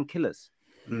 and we weren't killers.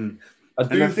 I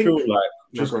do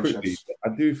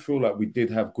feel like we did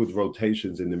have good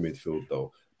rotations in the midfield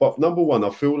though. But number one,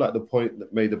 I feel like the point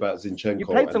that made about Zinchenko. You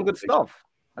played some good stuff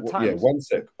at times. Yeah, one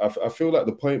sec. I feel like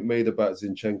the point made about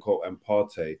Zinchenko and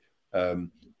Partey.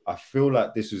 I feel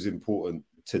like this was important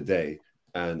today,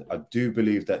 and I do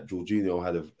believe that Jorginho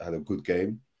had a good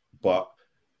game, but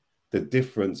the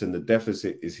difference and the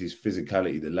deficit is his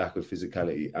physicality, the lack of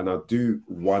physicality. And I do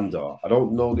wonder, I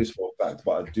don't know this for a fact,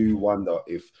 but I do wonder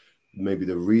if maybe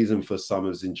the reason for some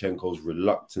of Zinchenko's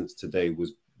reluctance today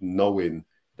was knowing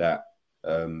that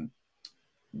Jorginho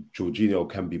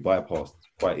can be bypassed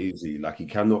quite easy. Like, he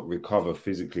cannot recover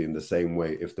physically in the same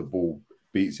way if the ball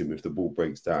beats him, if the ball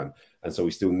breaks down. And so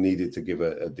he still needed to give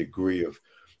a degree of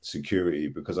security,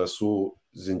 because I saw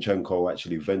Zinchenko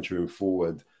actually venturing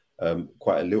forward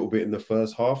quite a little bit in the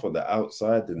first half on the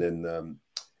outside and then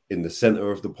in the center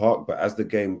of the park. But as the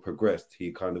game progressed,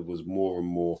 he kind of was more and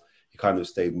more, he kind of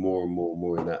stayed more and more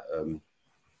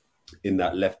in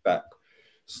that left back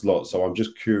slot. So I'm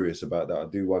just curious about that. I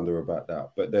do wonder about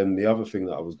that. But then the other thing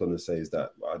that I was going to say is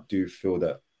that I do feel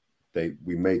that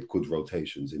we made good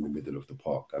rotations in the middle of the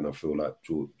park, and I feel like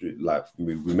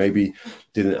we maybe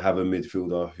didn't have a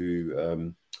midfielder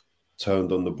who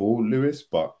turned on the ball, Lewis,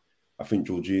 but I think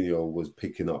Jorginho was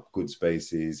picking up good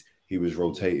spaces. He was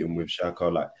rotating with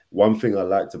Xhaka. Like, one thing I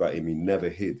liked about him, he never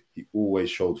hid. He always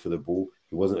showed for the ball.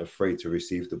 He wasn't afraid to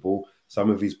receive the ball.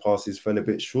 Some of his passes fell a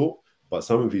bit short, but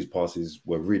some of his passes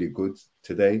were really good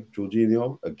today.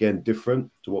 Jorginho, again,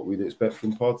 different to what we'd expect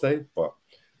from Partey, but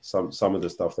some of the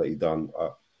stuff that he done,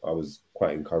 I was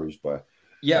quite encouraged by.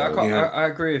 Yeah, I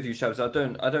agree with you, Shabs. I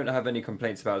don't have any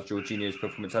complaints about Jorginho's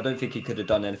performance. I don't think he could have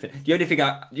done anything. The only thing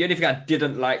I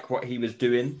didn't like what he was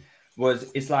doing was,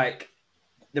 it's like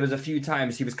there was a few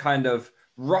times he was kind of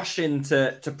rushing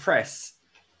to press,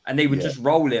 and they would just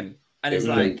roll him, and it's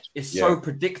so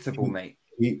predictable, mate.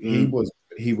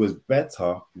 He was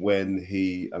better when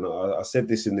and I said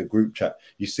this in the group chat.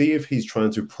 You see, if he's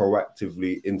trying to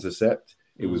proactively intercept,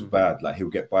 it was bad. Like, he'll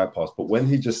get bypassed. But when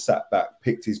he just sat back,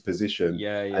 picked his position,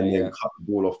 and then cut the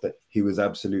ball off, he was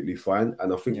absolutely fine.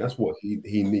 And I think that's what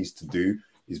he needs to do,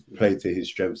 is play to his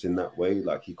strengths in that way.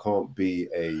 Like, he can't be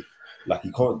he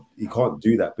can't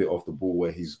do that bit off the ball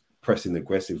where he's pressing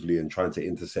aggressively and trying to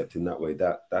intercept in that way.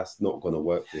 That's not going to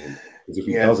work for him. Because if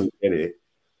he doesn't get it,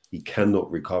 he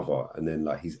cannot recover, and then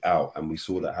he's out. And we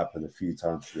saw that happen a few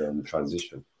times in the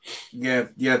transition. Yeah.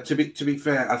 To be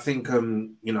fair, I think I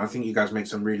think you guys made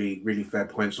some really, really fair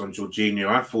points on Jorginho.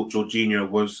 I thought Jorginho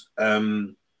was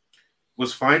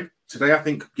fine today. I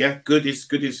think good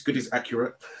is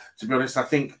accurate. To be honest, I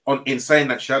think in saying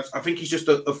that, Shabs, I think he's just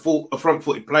a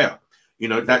front-footed player. You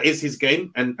know, that is his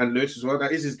game, and Lewis as well.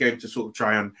 That is his game, to sort of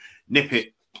try and nip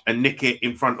it and nick it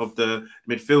in front of the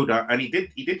midfielder. And he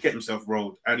did get himself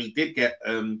rolled, and he did get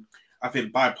I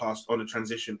think bypassed on a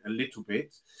transition a little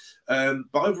bit. But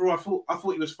overall, I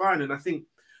thought he was fine. And I think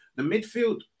the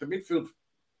midfield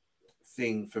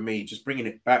thing for me, just bringing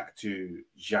it back to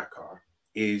Xhaka,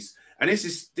 is, and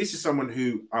this is someone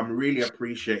who I'm really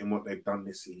appreciating what they've done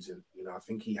this season. You know, I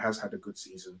think he has had a good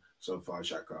season so far,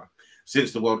 Xhaka.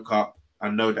 Since the World Cup, I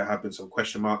know there have been some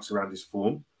question marks around his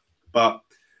form, but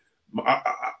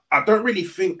I don't really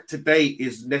think today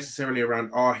is necessarily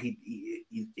around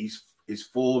his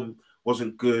form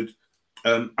wasn't good.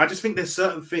 I just think there's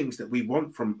certain things that we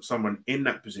want from someone in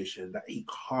that position that he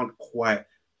can't quite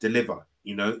deliver.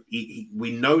 You know,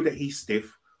 we know that he's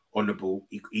stiff on the ball.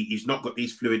 He's not got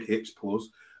these fluid hips,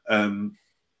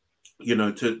 you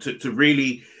know, to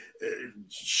really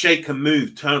shake and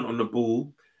move, turn on the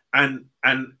ball, and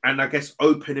I guess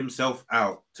open himself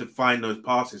out to find those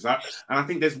passes. And I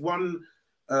think there's one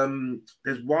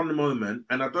moment,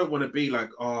 and I don't want to be like,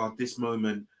 this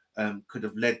moment could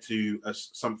have led to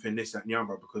something, this, that, and the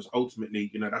other, because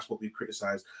ultimately, you know, that's what we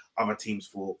criticize other teams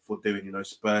for doing, you know,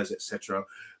 Spurs, etc.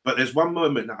 But there's one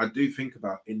moment that I do think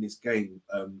about in this game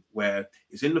where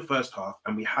it's in the first half,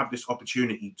 and we have this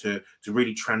opportunity to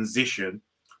really transition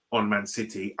on Man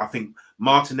City. I think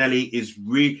Martinelli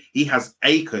he has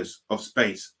acres of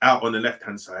space out on the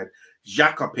left-hand side.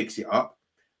 Xhaka picks it up,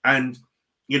 and,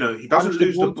 you know, he doesn't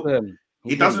lose the ball.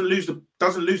 He doesn't lose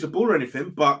the ball or anything,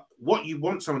 but what you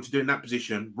want someone to do in that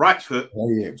position, right foot,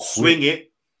 swing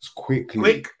it,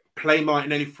 quick, play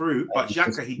Martinelli through. But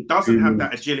Xhaka, he doesn't have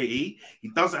that agility. He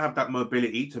doesn't have that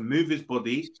mobility to move his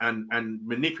body and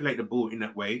manipulate the ball in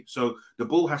that way. So the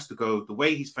ball has to go the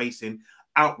way he's facing,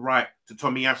 outright to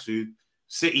Tomiyasu.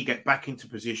 City get back into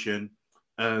position,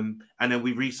 and then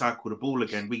we recycle the ball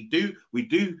again. We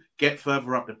do get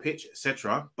further up the pitch,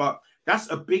 etc. But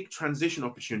that's a big transition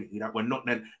opportunity that we're not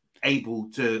then able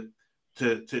to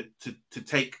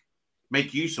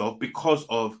make use of because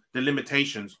of the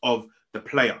limitations of the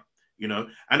player, you know.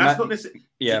 And that's not necessarily.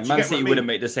 Yeah, Man City wouldn't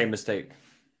make the same mistake.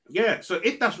 Yeah, so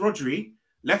if that's Rodri,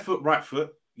 left foot, right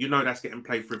foot, you know that's getting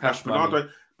played through. That's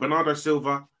Bernardo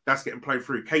Silva, that's getting played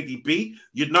through. KDB,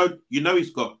 he's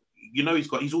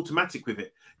automatic with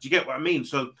it. Do you get what I mean?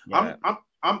 So yeah.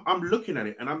 I'm looking at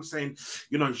it and I'm saying,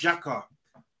 you know, Xhaka,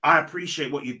 I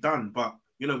appreciate what you've done, but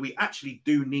you know, we actually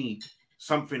do need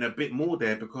something a bit more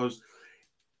there, because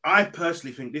I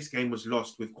personally think this game was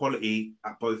lost with quality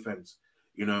at both ends.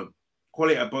 You know,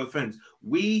 quality at both ends.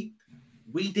 We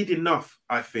did enough,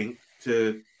 I think,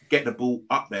 to get the ball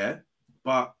up there,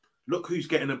 but look who's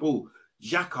getting the ball.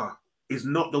 Xhaka is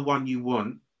not the one you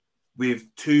want with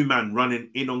two man running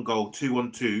in on goal,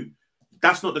 2-on-2.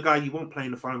 That's not the guy you want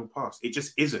playing the final pass. It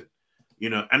just isn't, you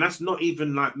know. And that's not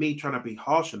even like me trying to be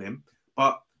harsh on him,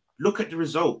 but look at the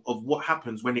result of what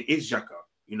happens when it is Xhaka.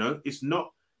 You know, it's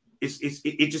not.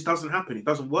 It just doesn't happen. It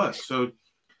doesn't work. So,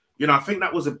 you know, I think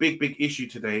that was a big issue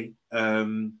today,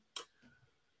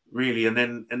 really. And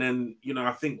then, you know,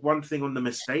 I think one thing on the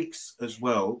mistakes as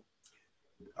well.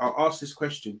 I'll ask this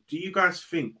question: do you guys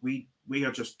think we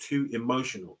are just too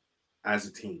emotional as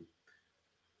a team?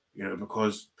 You know,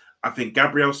 because I think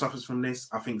Gabriel suffers from this.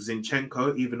 I think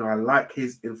Zinchenko, even though I like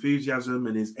his enthusiasm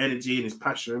and his energy and his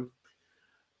passion,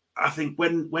 I think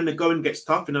when the going gets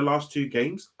tough in the last two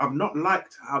games, I've not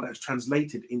liked how that's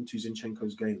translated into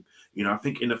Zinchenko's game. You know, I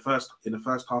think in the first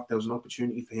half there was an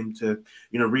opportunity for him to,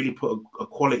 you know, really put a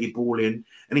quality ball in,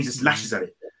 and he just lashes at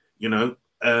it. You know,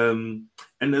 and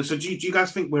so do you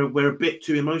guys think we're a bit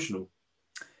too emotional?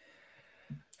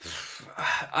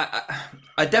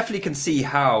 I definitely can see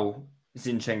how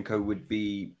Zinchenko would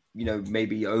be, you know,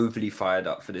 maybe overly fired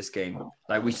up for this game.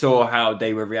 Like we saw how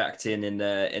they were reacting in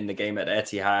the game at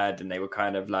Etihad, and they were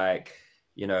kind of like,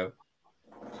 you know,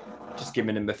 just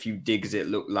giving him a few digs, it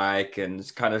looked like,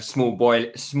 and kind of small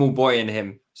boy in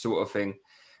him sort of thing.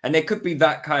 And there could be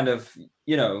that kind of,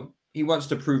 you know, he wants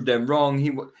to prove them wrong.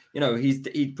 He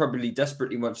probably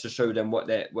desperately wants to show them what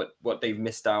they've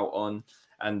missed out on,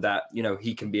 and that, you know,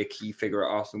 he can be a key figure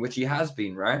at Arsenal, which he has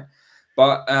been, right?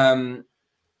 But I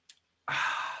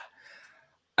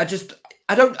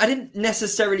didn't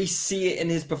necessarily see it in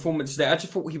his performance today. I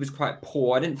just thought he was quite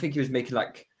poor. I didn't think he was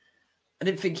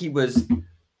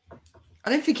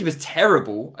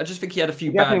terrible. I just think he had a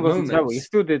few bad moments. Terrible. He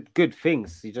still did good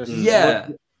things. He just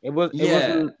it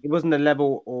wasn't a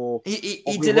level, or he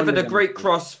delivered a great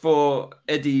cross for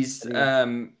Eddie's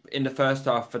in the first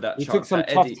half for that. He took some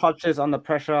tough touches under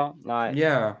pressure.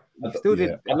 He still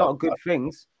did a lot of good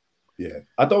things. Yeah,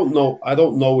 I don't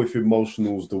know if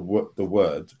emotional is the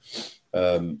word.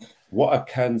 What I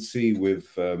can see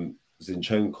with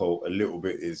Zinchenko a little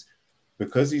bit is,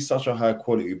 because he's such a high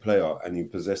quality player and he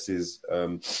possesses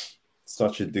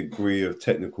such a degree of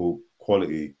technical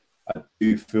quality, I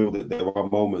do feel that there are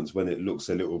moments when it looks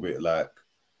a little bit like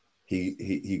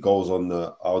he goes on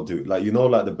the I'll do, like, you know,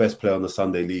 like the best player on the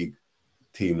Sunday League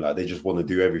team, like they just want to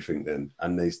do everything then,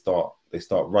 and they start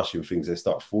rushing things, they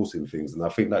start forcing things, and I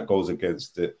think that goes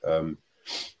against his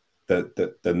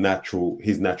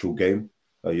natural game.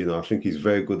 You know, I think he's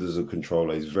very good as a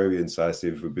controller. He's very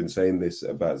incisive. We've been saying this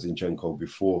about Zinchenko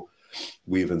before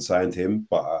we even signed him,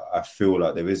 but I feel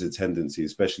like there is a tendency,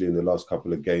 especially in the last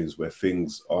couple of games, where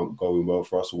things aren't going well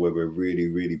for us, or where we're really,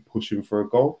 really pushing for a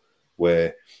goal,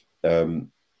 where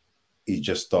he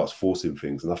just starts forcing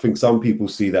things. And I think some people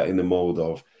see that in the mode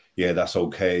of, yeah, that's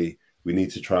okay, we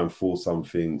need to try and force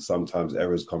something. Sometimes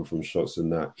errors come from shots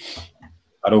and that.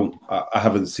 I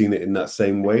haven't seen it in that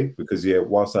same way, because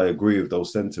whilst I agree with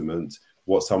those sentiments,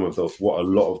 what a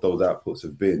lot of those outputs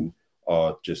have been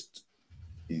are just,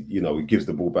 you know, he gives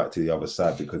the ball back to the other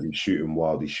side because he's shooting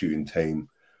wild, he's shooting tame.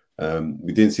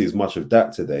 We didn't see as much of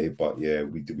that today, but yeah,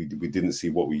 we didn't see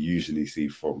what we usually see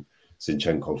from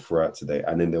Zinchenko throughout today.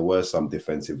 And then there were some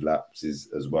defensive lapses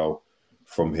as well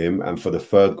from him. And for the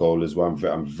third goal as well,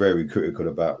 I'm very critical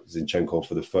about Zinchenko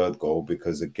for the third goal,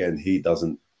 because again, he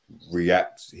doesn't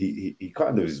react. He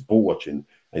kind of is ball watching,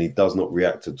 and he does not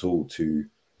react at all to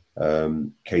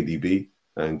KDB.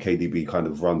 and KDB kind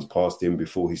of runs past him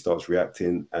before he starts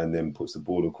reacting, and then puts the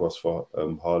ball across for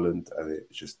Haaland, and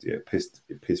it just pissed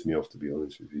me off, to be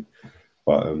honest with you.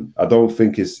 But I don't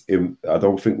think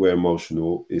we're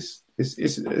emotional. It's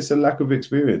a lack of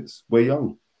experience. We're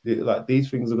young. Like,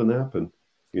 these things are going to happen.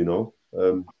 You know,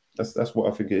 that's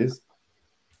what I think it is.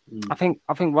 I think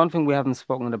one thing we haven't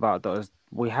spoken about though is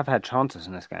we have had chances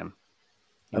in this game.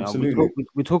 Absolutely.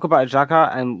 We talk about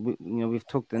Xhaka, and we've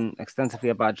talked extensively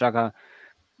about Xhaka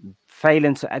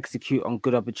failing to execute on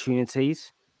good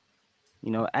opportunities.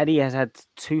 Eddie has had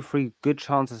 2-3 good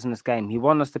chances in this game. He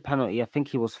won us the penalty. I think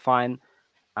he was fine.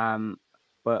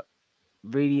 But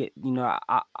really,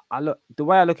 I look, the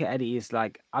way I look at Eddie is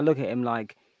like, I look at him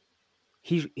like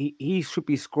he should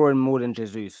be scoring more than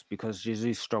Jesus, because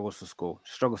Jesus struggles to score,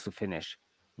 struggles to finish.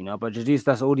 But Jesus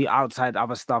does all the outside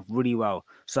other stuff really well.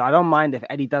 So I don't mind if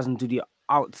Eddie doesn't do the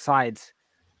outside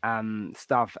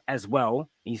stuff as well.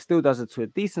 He still does it to a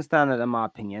decent standard, in my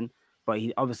opinion, but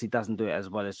he obviously doesn't do it as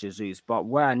well as Jesus. But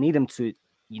where I need him to,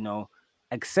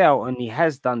 excel, and he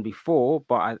has done before,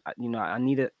 but I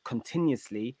need it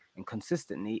continuously and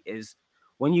consistently, is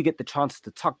when you get the chance to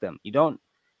tuck them. You don't,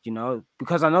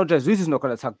 because I know Jesus is not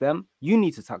going to tuck them. You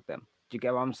need to tuck them. Do you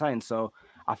get what I'm saying? So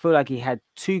I feel like he had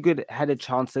 2 good headed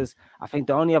chances. I think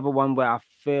the only other one where I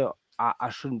feel I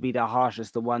shouldn't be that harsh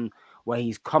is the one where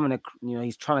he's coming,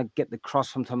 he's trying to get the cross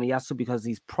from Tomiyasu, because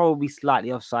he's probably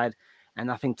slightly offside.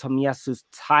 And I think Tomiyasu's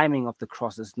timing of the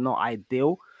cross is not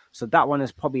ideal. So that one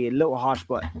is probably a little harsh,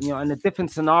 but, in a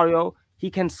different scenario, he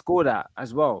can score that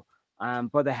as well.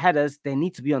 But the headers, they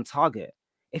need to be on target.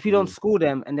 If you don't score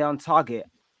them and they're on target,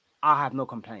 I have no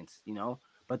complaints,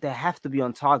 but they have to be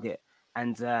on target.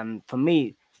 And for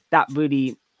me, that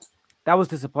was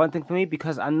disappointing for me,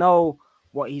 because I know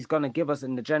what he's going to give us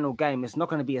in the general game is not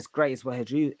going to be as great as what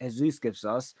Jesus gives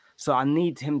us. So I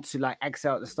need him to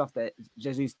excel at the stuff that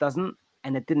Jesus doesn't,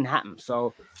 and it didn't happen.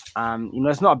 So,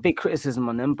 it's not a big criticism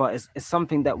on him, but it's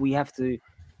something that we have to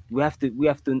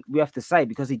say,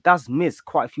 because he does miss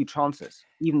quite a few chances,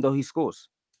 even though he scores.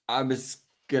 I was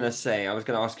going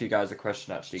to ask you guys a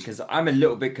question, actually, because I'm a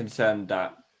little bit concerned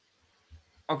that,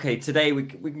 okay, today we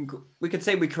could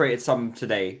say we created some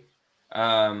today,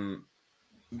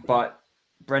 but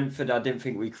Brentford, I didn't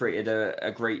think we created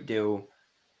a great deal.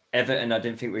 Everton, I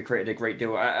didn't think we created a great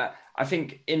deal. I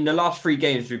think in the last 3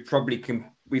 games we've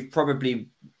probably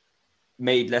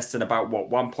made less than about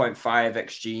 1.5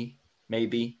 xG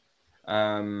maybe.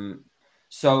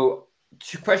 So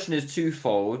the question is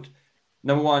twofold.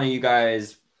 Number one, are you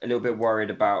guys a little bit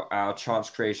worried about our chance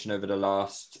creation over the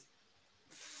last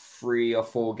 3 or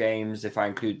 4 games, if I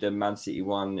include the Man City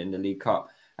one in the League Cup?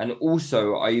 And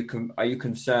also, are you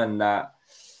concerned that,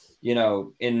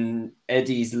 in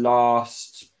Eddie's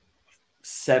last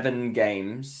 7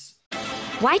 games...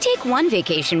 Why take one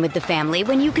vacation with the family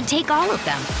when you could take all of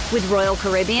them? With Royal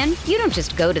Caribbean, you don't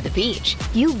just go to the beach.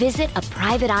 You visit a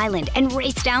private island and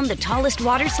race down the tallest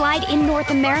water slide in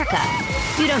North America.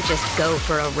 You don't just go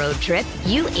for a road trip.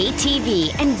 You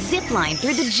ATV and zip line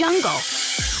through the jungle.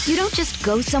 You don't just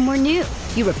go somewhere new.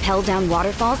 You rappel down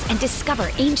waterfalls and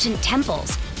discover ancient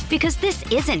temples. Because this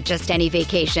isn't just any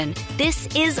vacation. This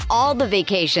is all the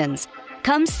vacations.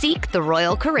 Come seek the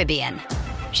Royal Caribbean.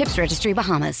 Ships Registry,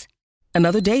 Bahamas.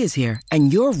 Another day is here,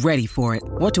 and you're ready for it.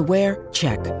 What to wear?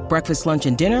 Check. Breakfast, lunch,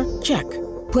 and dinner? Check.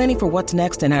 Planning for what's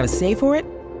next and how to save for it?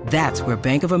 That's where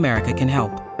Bank of America can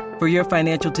help. For your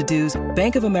financial to-dos,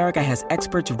 Bank of America has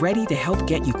experts ready to help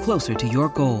get you closer to your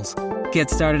goals. Get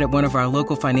started at one of our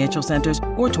local financial centers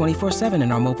or 24/7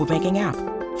 in our mobile banking app.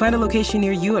 Find a location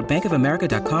near you at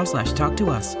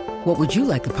bankofamerica.com/talktous. What would you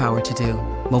like the power to do?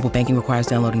 Mobile banking requires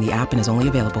downloading the app and is only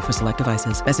available for select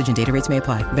devices. Message and data rates may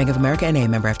apply. Bank of America NA,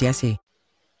 member FDIC.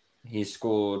 He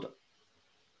scored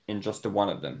in just one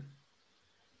of them.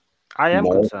 I am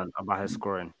concerned about his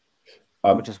scoring,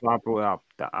 which is why I brought it up.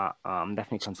 That I'm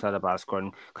definitely concerned about his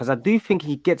scoring, because I do think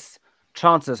he gets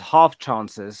chances, half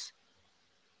chances,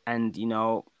 and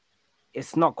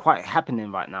it's not quite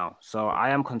happening right now. So I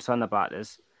am concerned about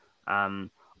this.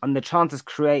 On the chances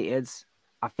created,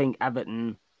 I think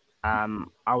Everton,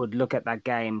 I would look at that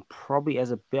game probably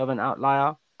as a bit of an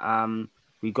outlier.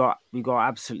 We got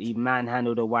absolutely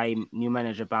manhandled away. New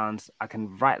manager bounce. I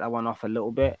can write that one off a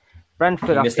little bit.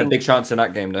 Brentford, he missed a big chance in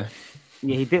that game, though.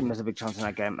 Yeah, he did miss a big chance in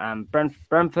that game.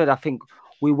 Brentford, I think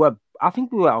we were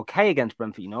okay against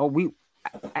Brentford. We,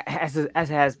 as it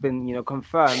has been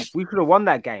confirmed, we could have won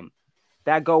that game.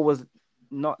 That goal was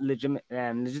not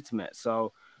legitimate.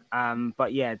 So,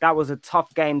 but yeah, that was a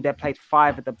tough game. They played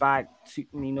 5 at the back.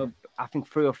 I think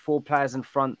 3 or 4 players in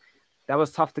front. That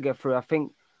was tough to get through. I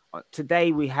think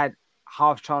today we had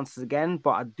half chances again,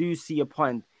 but I do see a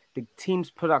point. The team's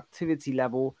productivity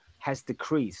level has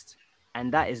decreased,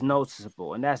 and that is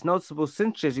noticeable. And that's noticeable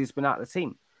since Jesus been out of the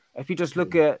team. If you just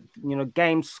look at,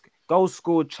 games, goals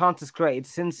scored, chances created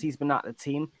since he's been out of the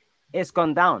team, it's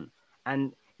gone down.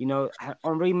 And,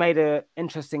 Henry made an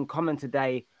interesting comment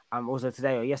today, was it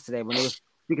today or yesterday, when he was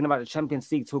speaking about the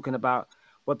Champions League, talking about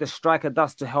what the striker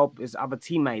does to help his other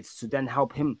teammates to then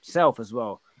help himself as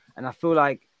well. And I feel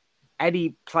like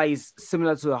Eddie plays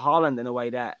similar to Haaland in a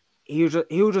way that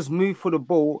he'll just move for the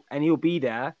ball and he'll be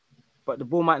there, but the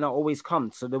ball might not always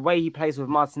come. So the way he plays with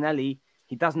Martinelli,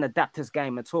 he doesn't adapt his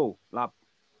game at all. But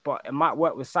it might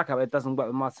work with Saka, but it doesn't work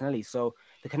with Martinelli. So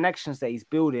the connections that he's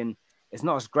building is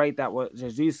not as great that what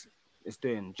Jesus is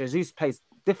doing. Jesus plays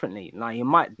differently. Like, he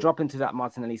might drop into that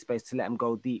Martinelli space to let him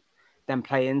go deep, then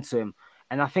play into him.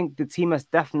 And I think the team has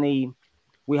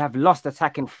we have lost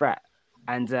attacking threat.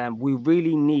 And we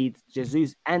really need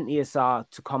Jesus and ESR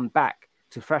to come back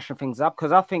to freshen things up.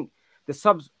 Because I think the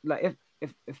subs, like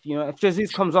if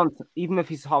Jesus comes on, even if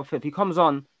he's half fit, if he comes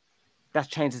on, that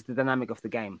changes the dynamic of the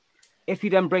game. If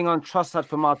you then bring on Trossard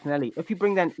for Martinelli, if you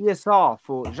bring then ESR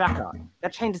for Xhaka,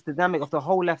 that changes the dynamic of the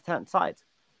whole left-hand side.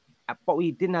 But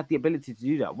we didn't have the ability to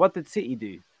do that. What did City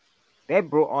do? They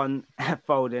brought on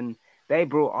Foden. They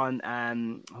brought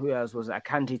on who else was it?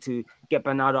 Akanji to get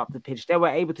Bernardo up the pitch. They were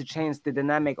able to change the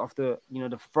dynamic of the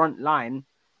the front line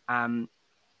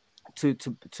to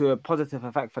a positive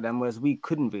effect for them, whereas we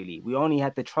couldn't really. We only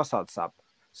had the Trossard sub.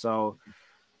 So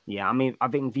yeah, I mean, I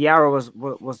think Vieira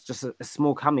was just a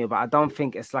small cameo, but I don't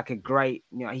think it's like a great.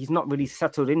 He's not really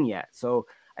settled in yet, so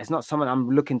it's not someone I'm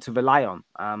looking to rely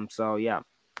on. So yeah,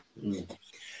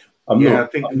 I'm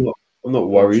not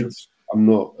worried.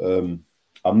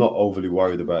 I'm not overly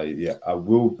worried about it yet. I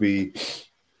will be.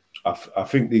 I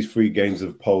think these 3 games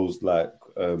have posed like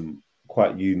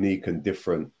quite unique and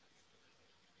different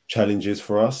challenges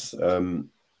for us.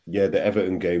 The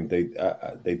Everton game,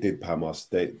 they did pam us.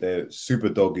 They're super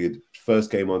dogged.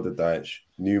 First game under Dyche,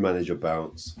 new manager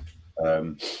bounce.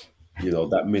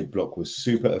 That mid block was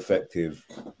super effective.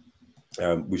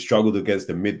 We struggled against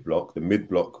the mid block. The mid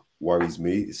block worries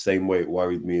me the same way it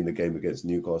worried me in the game against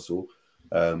Newcastle.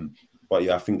 But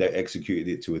yeah, I think they executed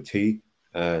it to a T,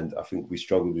 and I think we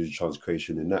struggled with chance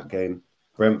creation in that game.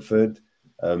 Brentford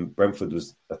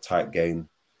was a tight game,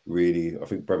 really. I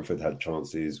think Brentford had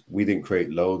chances. We didn't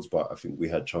create loads, but I think we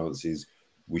had chances.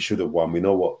 We should have won. We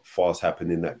know what fast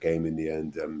happened in that game in the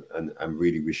end, and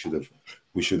really we should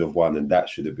have won, and that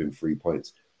should have been 3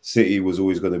 points. City was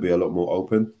always going to be a lot more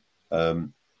open.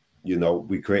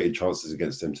 We created chances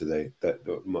against them today.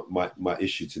 My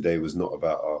issue today was not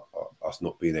about us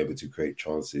not being able to create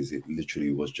chances. It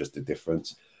literally was just a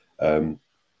difference.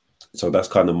 So that's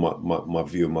kind of my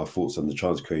view and my thoughts on the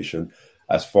chance creation.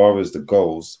 As far as the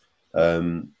goals,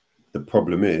 the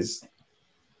problem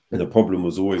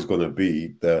was always going to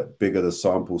be the bigger the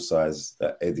sample size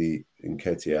that Eddie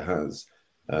Nketiah has,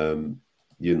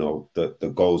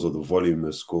 the goals or the volume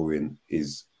of scoring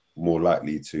is more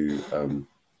likely to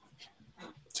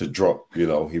drop.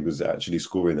 He was actually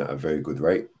scoring at a very good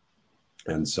rate.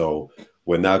 And so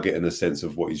we're now getting a sense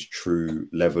of what his true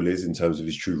level is in terms of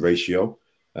his true ratio.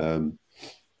 And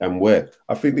where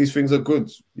I think these things are good,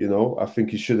 I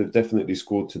think he should have definitely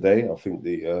scored today. I think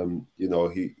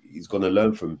he's going to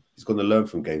learn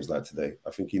from games like today.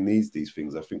 I think he needs these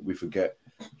things. I think we forget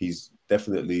he's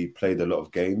definitely played a lot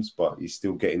of games, but he's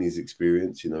still getting his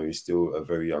experience. He's still a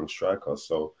very young striker.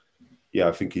 So yeah,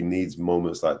 I think he needs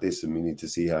moments like this, and we need to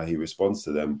see how he responds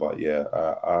to them. But yeah,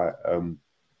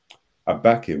 I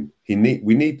back him. He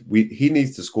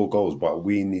needs to score goals, but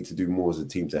we need to do more as a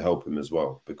team to help him as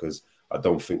well, because I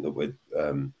don't think that we've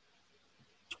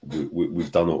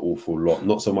done an awful lot.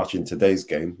 Not so much in today's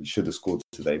game. He should have scored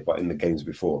today, but in the games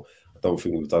before, I don't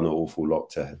think we've done an awful lot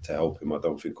to help him. I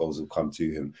don't think goals have come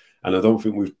to him, and I don't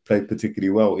think we've played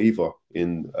particularly well either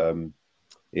in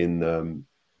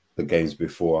the games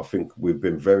before. I think we've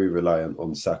been very reliant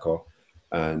on Saka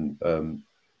and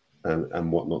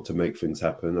whatnot to make things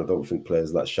happen. I don't think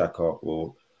players like Xhaka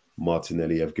or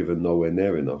Martinelli have given nowhere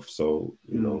near enough. So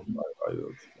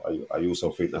I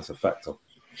also think that's a factor.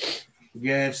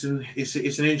 Yeah, it's an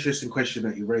interesting question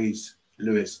that you raise,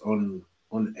 Lewis, on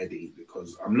Eddie,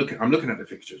 because I'm looking at the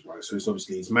fixtures, right? So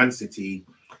it's Man City,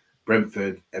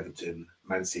 Brentford, Everton,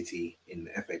 Man City in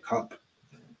the FA Cup,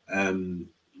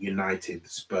 United,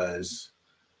 Spurs,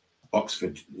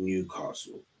 Oxford,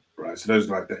 Newcastle, right? So those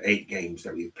are like the 8 games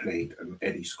that we've played, and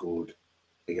Eddie scored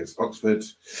against Oxford.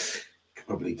 Could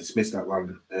probably dismiss that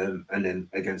one, and then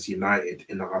against United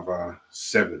in the other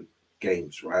 7.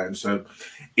 games, right? And so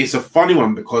it's a funny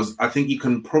one because I think you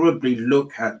can probably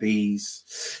look at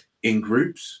these in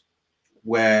groups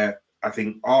where I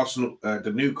think Arsenal,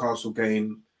 the Newcastle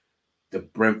game, the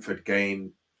Brentford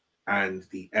game, and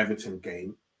the Everton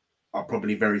game are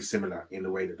probably very similar in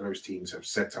the way that those teams have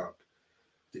set up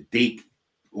the deep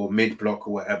or mid block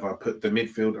or whatever, put the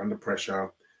midfield under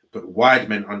pressure, put wide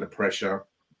men under pressure,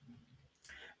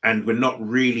 and we're not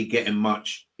really getting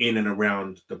much in and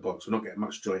around the box. We're not getting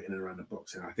much joy in and around the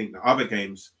box. And I think the other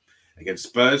games against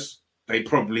Spurs, they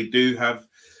probably do have,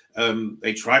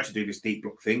 they try to do this deep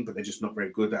block thing, but they're just not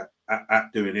very good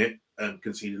at doing it.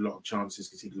 Conceded a lot of chances,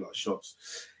 conceded a lot of shots.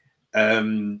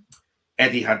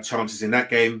 Eddie had chances in that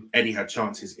game. Eddie had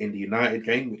chances in the United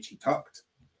game, which he tucked.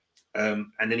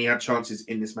 And then he had chances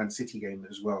in this Man City game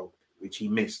as well, which he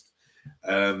missed.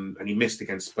 And he missed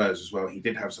against Spurs as well. He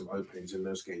did have some openings in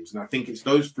those games. And I think it's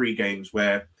those 3 games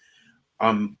where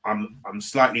I'm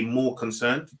slightly more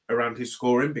concerned around his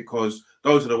scoring, because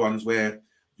those are the ones where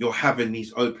you're having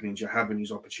these openings, you're having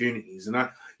these opportunities. And I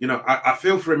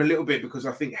feel for him a little bit, because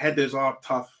I think headers are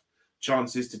tough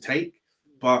chances to take,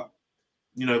 but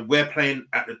we're playing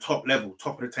at the top level,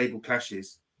 top of the table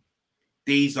clashes.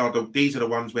 These are the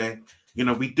ones where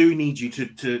we do need you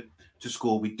to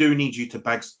score. We do need you to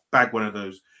bag one of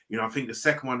those. I think the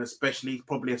second one, especially, is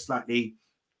probably a slightly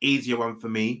easier one for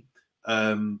me.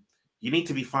 You need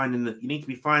to be finding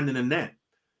a net,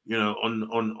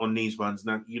 on these ones.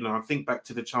 Now, I think back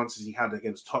to the chances he had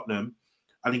against Tottenham.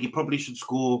 I think he probably should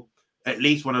score at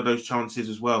least one of those chances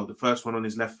as well. The first one on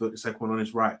his left foot, the second one on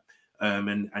his right.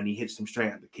 And he hits them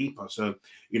straight at the keeper. So,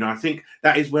 I think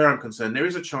that is where I'm concerned. There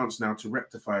is a chance now to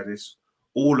rectify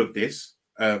all of this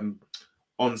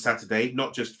on Saturday,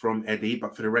 not just from Eddie,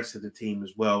 but for the rest of the team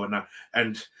as well.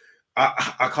 And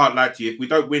I can't lie to you. If we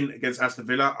don't win against Aston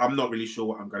Villa, I'm not really sure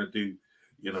what I'm going to do.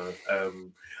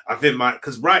 I think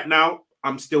because right now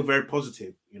I'm still very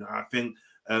positive. I think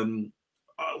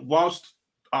whilst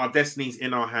our destiny's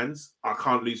in our hands, I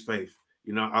can't lose faith.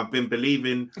 I've been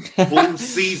believing all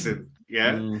season.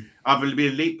 Yeah, I've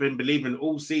been believing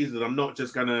all season. I'm not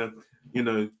just gonna,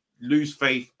 lose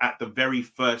faith at the very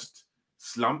first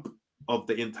slump of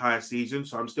the entire season.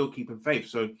 So I'm still keeping faith.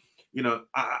 So,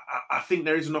 I think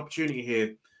there is an opportunity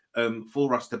here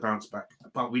for us to bounce back,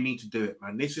 but we need to do it,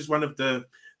 man. This is one of the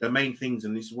main things,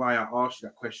 and this is why I asked you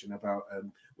that question about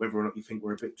whether or not you think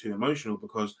we're a bit too emotional,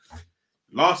 because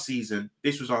last season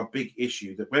this was our big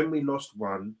issue, that when we lost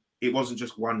one, it wasn't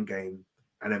just one game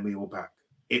and then we were back.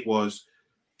 It was,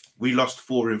 we lost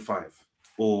 4 in 5,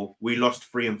 or we lost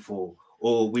 3 in 4,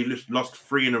 or we lost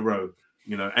 3 in a row,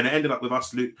 and it ended up with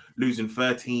us losing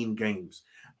 13 games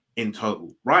in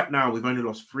total. Right now, we've only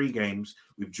lost 3 games.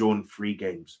 We've drawn 3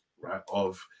 games, right,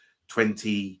 of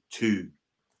 22.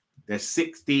 There's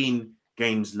 16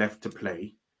 games left to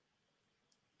play.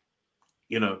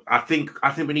 I think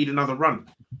we need another run.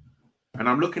 And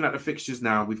I'm looking at the fixtures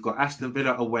now. We've got Aston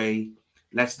Villa away,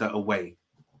 Leicester away,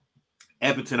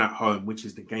 Everton at home, which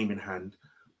is the game in hand,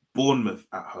 Bournemouth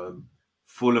at home,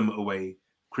 Fulham away,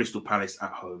 Crystal Palace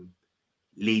at home,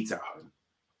 Leeds at home.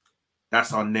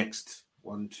 That's our next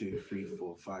 1, 2, 3,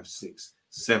 4, 5, 6,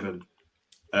 7.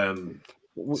 7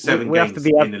 games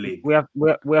in the league.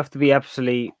 We have to be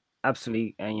absolutely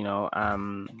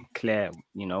clear.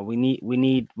 We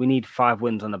need 5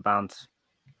 wins on the bounce.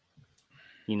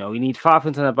 We need 5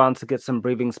 wins on the bounce to get some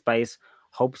breathing space.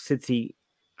 Hope City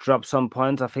drop some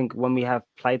points. I think when we have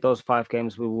played those 5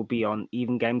 games, we will be on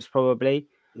even games probably.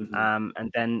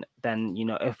 And then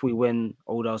if we win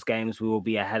all those games, we will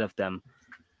be ahead of them.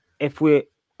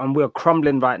 We're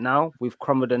crumbling right now. We've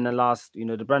crumbled in the last,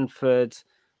 the Brentford,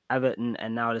 Everton,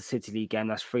 and now the City League game.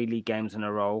 That's 3 league games in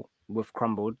a row. We've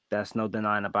crumbled. There's no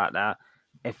denying about that.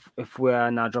 If we are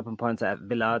now dropping points at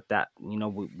Villa, that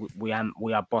we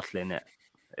are bottling it.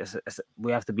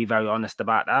 We have to be very honest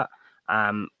about that.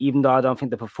 Even though I don't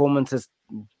think the performance is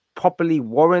properly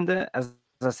warranted, as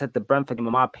I said, the Brentford game,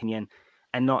 in my opinion,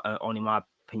 and not only my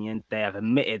opinion, they have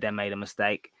admitted they made a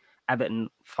mistake. Everton,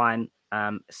 fine.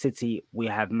 City, we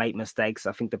have made mistakes.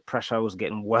 I think the pressure was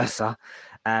getting worse.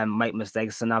 Make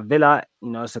mistakes. So now Villa,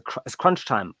 it's crunch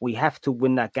time. We have to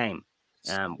win that game.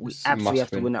 We absolutely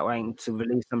have to win that game to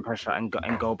release some pressure and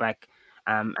go back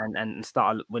and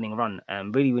start a winning run.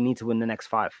 Really, we need to win the next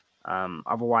 5.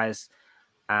 Otherwise,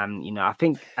 I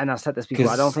think, and I said this before,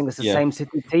 I don't think it's the same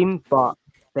City team, but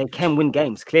they can win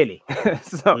games clearly.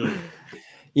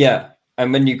 Yeah.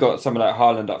 And when you got someone like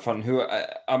Haaland up front, who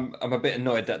I'm a bit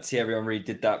annoyed that Thierry Henry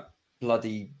did that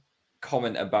bloody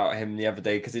comment about him the other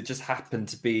day, because it just happened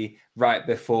to be right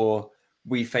before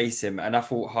we face him. And I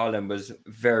thought Haaland was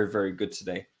very, very good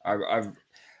today.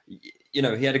 you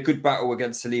know, he had a good battle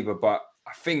against Saliba, but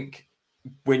I think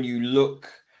when you look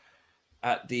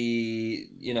at the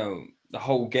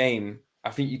whole game,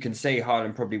 I think you can say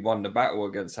Haaland probably won the battle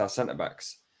against our centre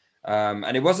backs.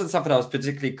 And it wasn't something I was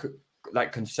particularly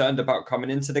concerned about coming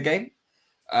into the game.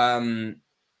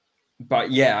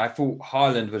 But yeah, I thought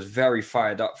Haaland was very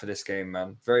fired up for this game,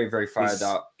 man. Very, very fired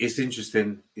up. It's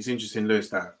interesting. It's interesting, Lewis,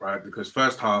 that, right? Because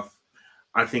first half,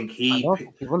 I think he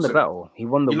won the battle. He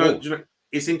won the war.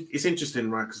 It's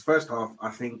interesting, right? Because first half, I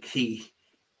think he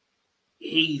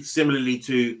similarly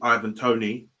to Ivan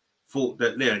Toney thought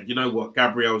that, yeah, you know what,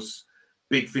 Gabriel's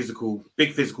big physical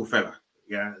fella.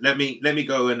 Yeah, let me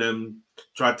go and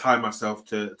try to tie myself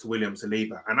to William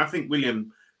Saliba, and I think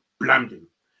William blamed him.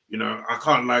 You know, I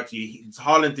can't lie to you.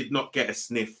 Haaland did not get a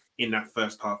sniff in that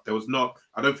first half. There was not.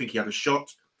 I don't think he had a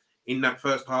shot in that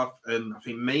first half. I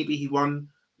think maybe he won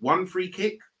one free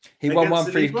kick. He won one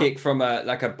free kick from a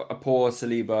poor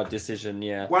Saliba decision.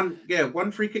 Yeah,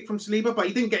 one free kick from Saliba, but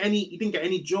he didn't get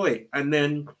any joy. And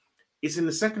then it's in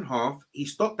the second half he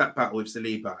stopped that battle with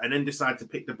Saliba and then decided to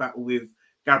pick the battle with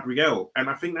Gabriel. And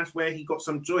I think that's where he got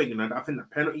some joy. You know, I think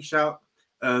that penalty shout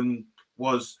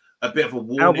was a bit of a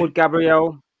warning. How would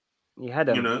Gabriel? He had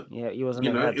him. You know, yeah, he wasn't.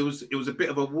 You know, it was a bit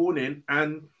of a warning,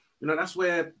 and you know that's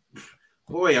where,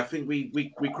 boy, I think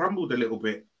we crumbled a little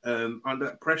bit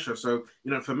under pressure. So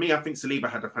you know, for me, I think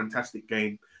Saliba had a fantastic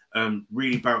game.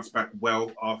 Really bounced back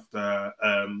well after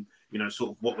you know,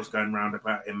 sort of what was going around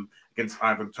about him against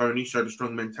Ivan Toney. Showed a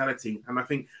strong mentality, and I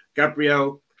think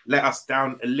Gabriel let us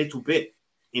down a little bit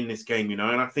in this game. You know,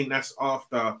 and I think that's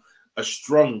after a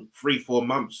strong 3-4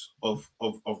 months of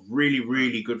really,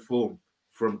 really good form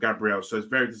from Gabriel. So it's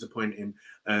very disappointing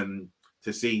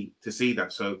to see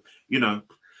that. So, you know,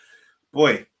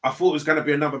 boy, I thought it was going to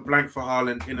be another blank for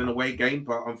Haaland in an away game,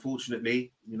 but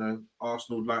unfortunately, you know,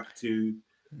 Arsenal like to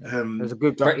it was a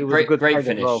good great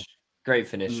finish. Well. Great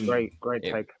finish. Great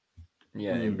take.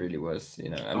 Yeah, it really was. You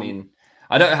know, I mean,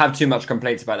 I don't have too much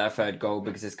complaints about that third goal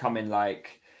because it's coming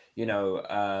like, you know,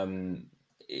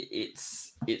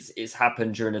 it's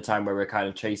happened during a time where we're kind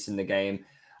of chasing the game.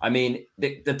 I mean,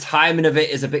 the timing of it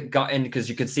is a bit gutting because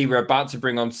you can see we're about to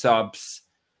bring on subs.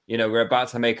 You know, we're about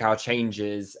to make our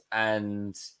changes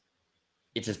and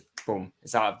it just, boom,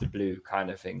 it's out of the blue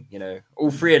kind of thing. You know, all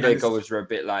three of their goals were a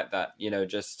bit like that. You know,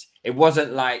 just, it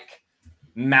wasn't like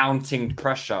mounting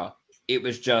pressure. It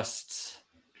was just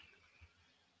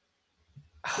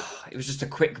a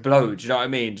quick blow. Do you know what I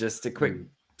mean? Just a quick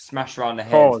smash around the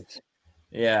head. Pause.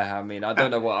 Yeah, I mean, I don't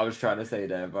know what I was trying to say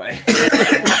there, but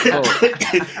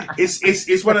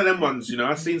it's one of them ones, you know.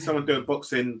 I've seen someone do a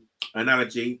boxing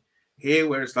analogy here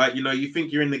where it's like, you know, you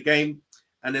think you're in the game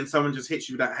and then someone just hits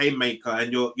you with that haymaker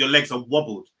and your legs are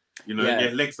wobbled, you know,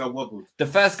 your legs are wobbled. The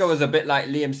first goal was a bit like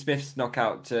Liam Smith's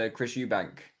knockout to Chris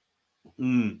Eubank.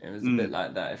 It was a bit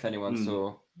like that. If anyone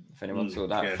saw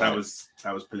that, yeah, that was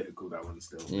political. That one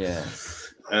still. Yeah.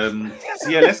 So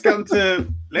yeah, let's get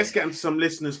into some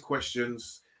listeners'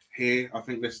 questions here. I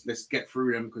think let's get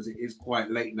through them because it is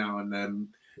quite late now, and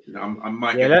you know, I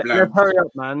might get blamed. Let's hurry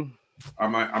up, man. I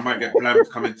might get blamed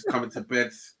coming to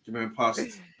bed, you know,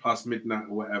 past midnight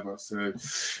or whatever. So,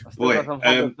 boy,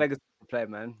 legacy to play,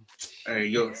 man. Hey,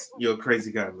 you're a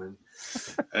crazy guy, man.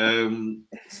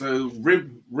 So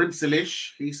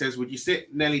Ribsilish, he says, would you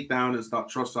sit Nelly down and start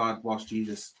Trossard whilst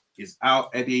Jesus is out?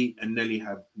 Eddie and Nelly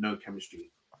have no chemistry.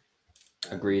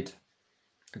 Agreed.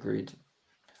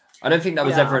 I don't think that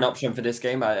was ever an option for this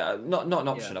game. Not an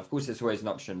option. Of course, it's always an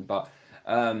option, but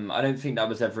I don't think that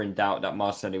was ever in doubt that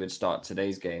Martinelli would start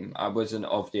today's game. I wasn't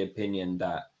of the opinion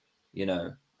that, you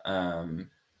know,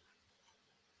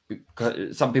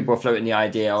 because some people are floating the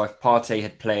idea, if Partey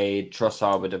had played,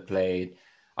 Trossard would have played.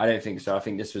 I don't think so. I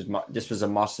think this was a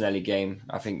Martinelli game.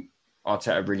 I think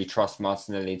Arteta really trusts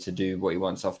Martinelli to do what he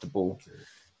wants off the ball.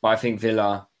 But I think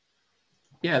Villa,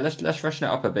 yeah, let's freshen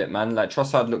it up a bit, man. Like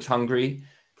Trossard looks hungry.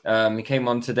 He came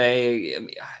on today.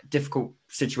 Difficult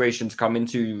situation to come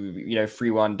into, you know,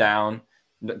 3-1 down.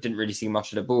 Didn't really see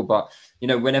much of the ball. But, you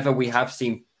know, whenever we have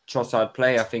seen Trossard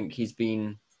play, I think he's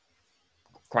been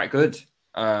quite good.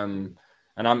 And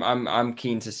I'm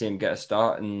keen to see him get a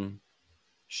start and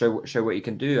show what he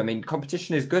can do. I mean,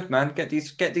 competition is good, man. Get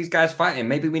these guys fighting.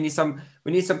 Maybe we need some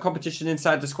competition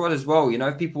inside the squad as well. You know,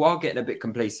 if people are getting a bit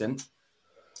complacent,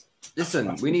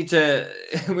 listen, we need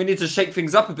to shake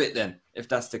things up a bit then, if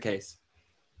that's the case.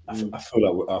 I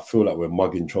feel like we're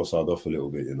mugging Trossard off a little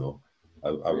bit, you know.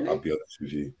 I'll be honest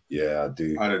with you. Yeah, I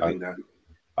do. I don't think that.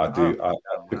 I do.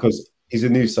 Because he's a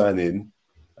new signing.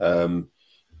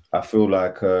 I feel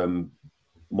like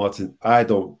I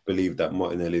don't believe that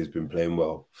Martinelli has been playing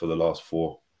well for the last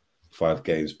 4. 5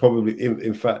 games. Probably,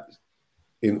 in fact,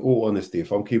 in all honesty,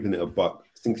 if I'm keeping it a buck,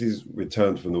 since he's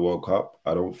returned from the World Cup,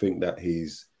 I don't think that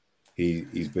he's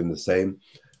been the same.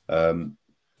 I've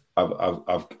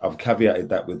caveated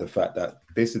that with the fact that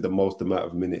this is the most amount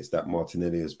of minutes that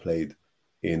Martinelli has played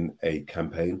in a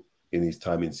campaign in his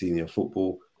time in senior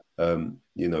football.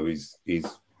 He's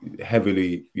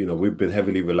heavily, we've been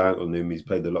heavily reliant on him. He's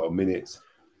played a lot of minutes.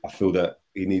 I feel that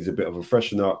he needs a bit of a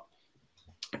freshen up,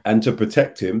 and to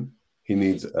protect him, he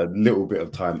needs a little bit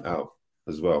of time out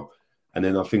as well. And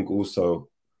then I think also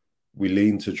we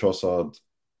leaned to Trossard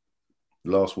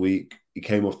last week. He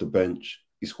came off the bench.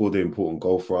 He scored an important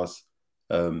goal for us.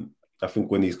 I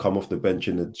think when he's come off the bench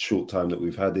in the short time that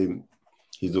we've had him,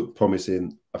 he's looked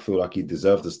promising. I feel like he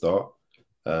deserved the start.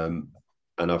 And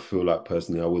I feel like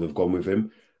personally I would have gone with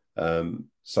him.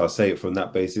 So I say it from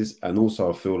that basis. And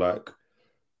also I feel like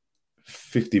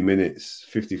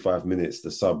 55 minutes,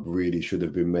 the sub really should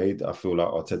have been made. I feel like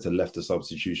Arteta left the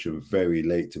substitution very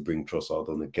late to bring Trossard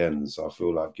on again. So I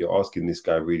feel like you're asking this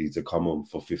guy really to come on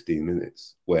for 15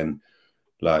 minutes when,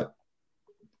 like,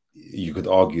 you could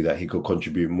argue that he could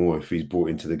contribute more if he's brought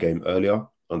into the game earlier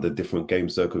under different game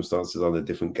circumstances, under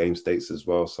different game states as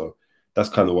well. So that's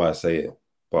kind of why I say it.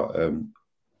 But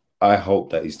I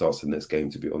hope that he starts the next game,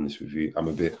 to be honest with you. I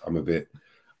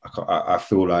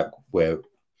feel like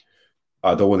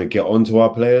I don't want to get onto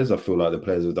our players. I feel like the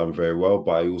players have done very well,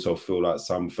 but I also feel like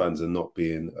some fans are not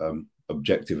being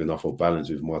objective enough or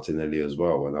balanced with Martinelli as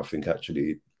well. And I think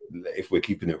actually, if we're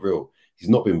keeping it real, he's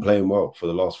not been playing well for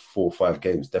the last 4 or 5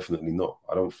 games. Definitely not.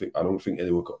 I don't think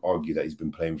anyone could argue that he's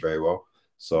been playing very well.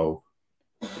 So,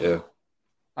 yeah.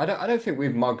 I don't think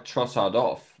we've mugged Trossard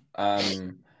off.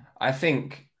 I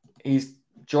think he's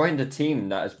joined a team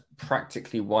that has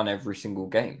practically won every single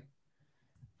game.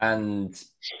 And,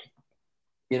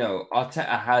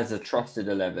 Arteta has a trusted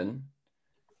 11.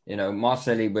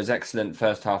 Martinelli was excellent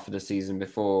first half of the season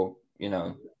before,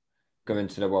 going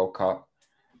to the World Cup.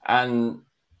 And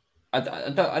I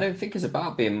don't think it's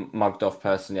about being mugged off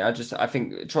personally. I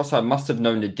think Trossard must have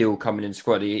known the deal coming in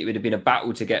squad. It would have been a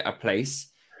battle to get a place.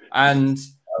 And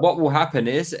what will happen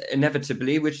is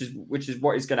inevitably, which is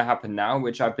what is going to happen now,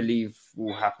 which I believe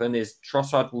will happen, is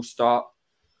Trossard will start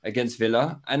against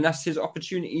Villa, and that's his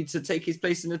opportunity to take his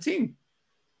place in the team.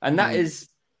 And that is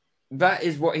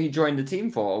what he joined the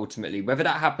team for ultimately. Whether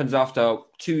that happens after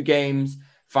 2 games,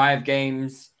 5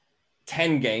 games,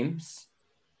 10 games,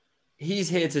 he's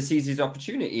here to seize his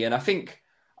opportunity. And I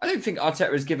don't think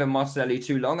Arteta has given Martinelli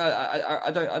too long.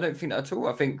 I don't think that at all.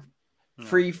 I think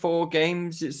 3-4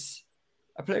 games,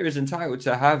 a player is entitled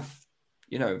to have,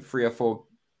 3 or 4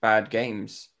 bad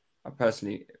games. I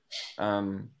personally,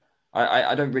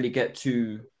 I don't really get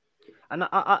too. And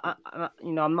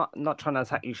I'm not trying to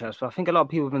attack you, Chefs, but I think a lot of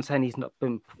people have been saying he's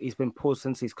been poor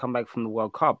since he's come back from the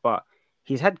World Cup, but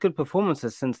he's had good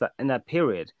performances since that in that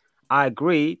period. I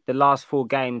agree. The last 4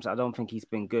 games, I don't think he's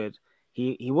been good.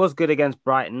 He was good against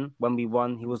Brighton when we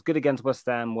won. He was good against West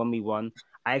Ham when we won.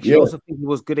 I actually also think he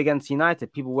was good against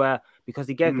United. People were, because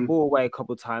he gave the ball away a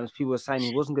couple of times, people were saying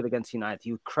he wasn't good against United.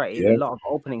 He created a lot of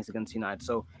openings against United.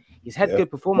 So he's had good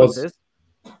performances.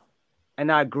 And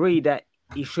I agree that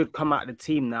he should come out of the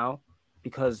team now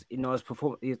because his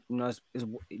poor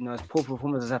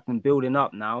performances have been building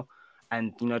up now.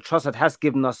 And Trossard has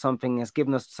given us something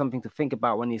to think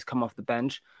about when he's come off the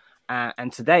bench.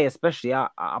 And today, especially,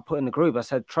 I put in the group, I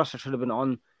said Trossard should have been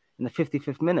on in the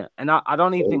 55th minute. And I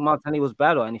don't even think Martinelli was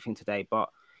bad or anything today. But,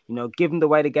 given the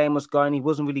way the game was going, he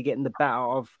wasn't really getting the better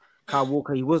of Kyle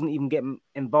Walker. He wasn't even getting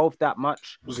involved that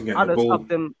much. Wasn't getting the ball.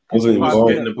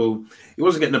 He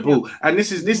wasn't getting the ball. And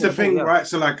this is the thing, right?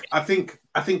 So, like, I think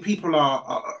people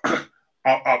are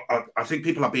I think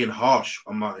people are being harsh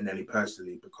on Martinelli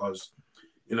personally because,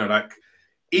 like,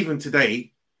 even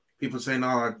today, people saying,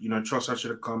 Trossard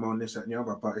should have come on this, that, and the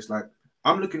other. But it's like,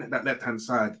 I'm looking at that left-hand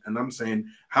side and I'm saying,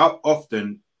 how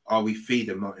often are we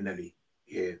feeding Martinelli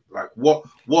here? Like, what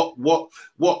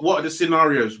are the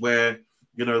scenarios where,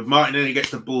 Martinelli gets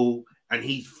the ball and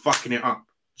he's fucking it up?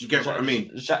 Do you get what I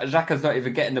mean? Xhaka's not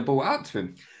even getting the ball out to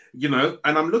him.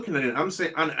 And I'm looking at it, I'm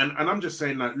saying, and I'm just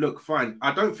saying, like, look, fine.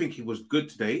 I don't think he was good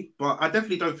today, but I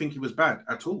definitely don't think he was bad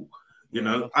at all.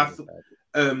 I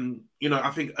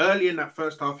think early in that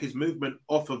first half, his movement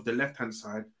off of the left-hand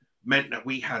side meant that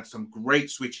we had some great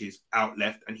switches out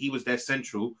left, and he was there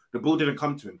central. The ball didn't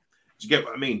come to him. Do you get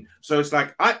what I mean? So it's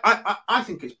like I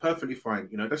think it's perfectly fine.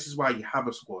 This is why you have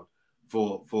a squad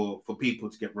for people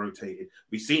to get rotated.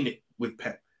 We've seen it with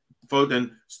Pep.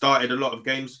 Foden started a lot of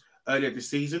games earlier this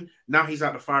season. Now he's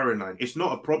at the firing line. It's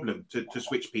not a problem to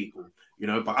switch people,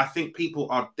 but I think people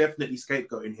are definitely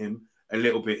scapegoating him a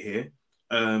little bit here.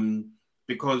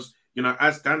 Because, you know,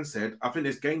 as Dan said, I think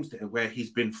there's games there where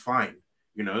he's been fine,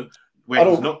 you know, where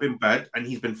he's not been bad and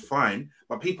he's been fine,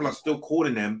 but people are still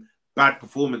calling them bad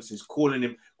performances,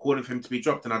 calling for him to be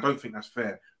dropped, and I don't think that's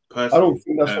fair. Personally,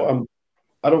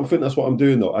 I don't think that's what I'm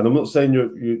doing though, and I'm not saying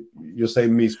you're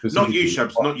saying me specifically. Not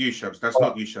you, Shabs. That's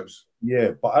not you, Shabs.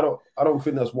 Yeah, but I don't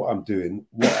think that's what I'm doing.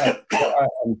 What I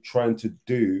am trying to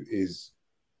do is,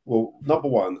 well, number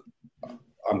one,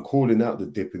 I'm calling out the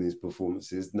dip in his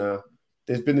performances. Now,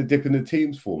 there's been a dip in the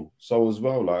team's form, so as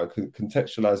well, like I can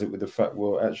contextualize it with the fact,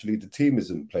 well, actually the team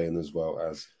isn't playing as well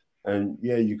as. And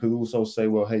yeah, you could also say,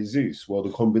 well, Jesus, well,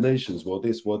 the combinations, well,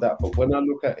 this, well, that. But when I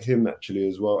look at him actually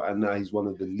as well, and now he's one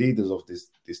of the leaders of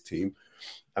this team,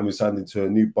 and we signed into a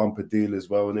new bumper deal as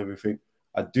well and everything,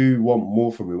 I do want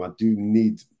more from him. I do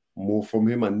need more from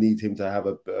him. I need him to have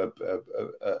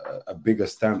a bigger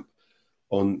stamp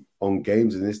on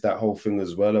games. And it's that whole thing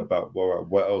as well about, well,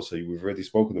 what else are you? We've already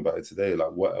spoken about it today.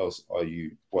 Like, what else are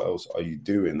you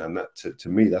doing? And that to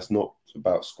me, that's not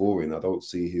about scoring. I don't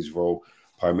see his role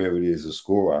primarily as a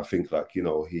scorer. I think, like, you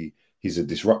know, he's a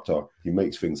disruptor. He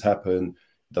makes things happen,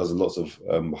 does lots of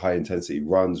high intensity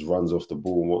runs off the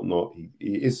ball and whatnot.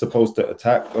 He is supposed to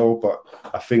attack though, but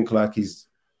I think like he's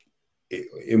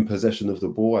in possession of the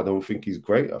ball. I don't think he's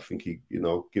great. I think he, you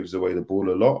know, gives away the ball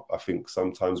a lot. I think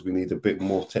sometimes we need a bit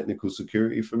more technical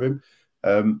security from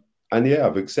him. And yeah,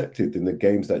 I've accepted in the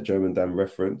games that German Dan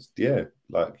referenced, yeah,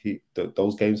 like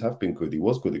those games have been good. He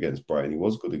was good against Brighton. He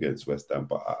was good against West Ham.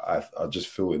 But I just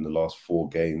feel in the last 4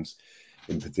 games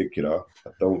in particular,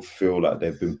 I don't feel like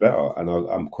they've been better. And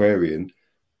I'm querying,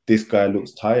 this guy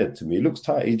looks tired to me. He looks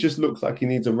tired. He just looks like he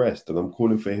needs a rest. And I'm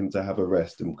calling for him to have a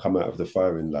rest and come out of the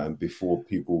firing line before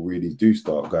people really do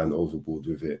start going overboard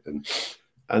with it.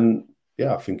 And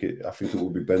yeah, I think it will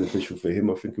be beneficial for him.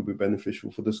 I think it will be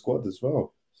beneficial for the squad as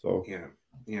well. So yeah.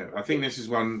 I think this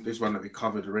one that we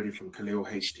covered already from Khalil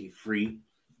HT3.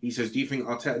 He says, do you think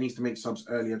Arteta needs to make subs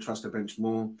earlier, trust the bench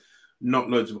more? Not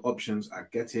loads of options. I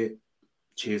get it.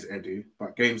 Cheers, Edu.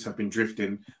 But games have been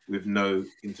drifting with no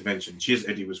intervention. Cheers,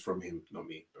 Edu was from him, not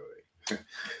me.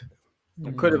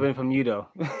 It could have been from you though.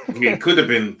 Yeah, it could have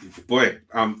been. Boy,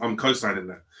 I'm co-signing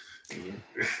that.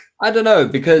 I don't know,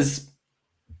 because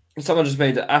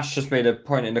Ash just made a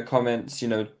point in the comments. You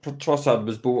know, Trossard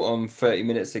was brought on 30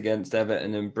 minutes against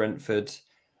Everton and Brentford.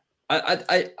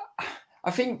 I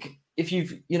think if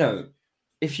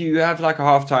you have like a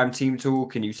halftime team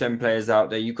talk and you send players out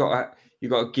there, you got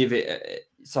to give it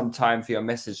some time for your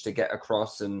message to get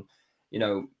across. And you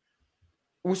know,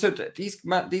 also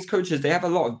these coaches, they have a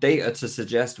lot of data to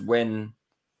suggest when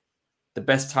the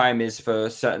best time is for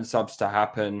certain subs to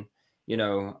happen. You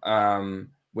know,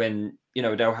 when, you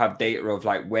know, they'll have data of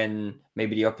like when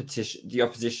maybe the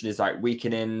opposition is like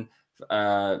weakening,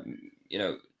 you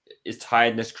know, is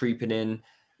tiredness creeping in,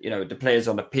 you know, the players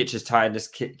on the pitch is tiredness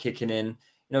kicking in.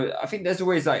 You know, I think there's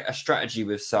always like a strategy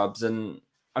with subs, and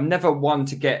I'm never one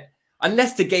to get,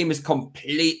 unless the game is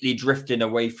completely drifting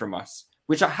away from us,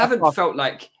 which I haven't felt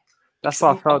like. That's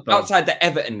what I felt though. Outside the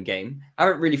Everton game, I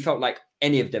haven't really felt like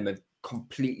any of them have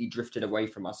completely drifted away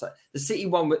from us. Like the City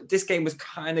one, this game was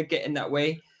kind of getting that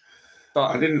way. But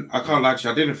I can't lie to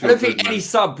you. I don't think any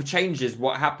sub changes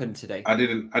what happened today. I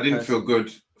didn't feel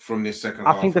good from this second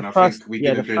half. I think we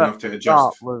didn't do enough to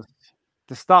adjust.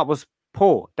 The start was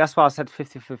poor. That's why I said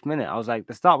 55th minute. I was like,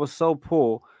 the start was so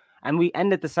poor, and we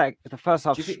ended the first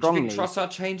half strongly. Do you think Trossard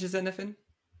changes anything?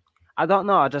 I don't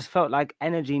know. I just felt like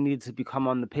energy needed to become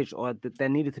on the pitch, or there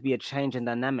needed to be a change in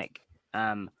dynamic.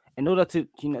 In order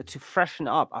to freshen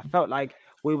up, I felt like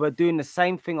we were doing the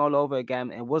same thing all over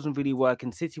again. It wasn't really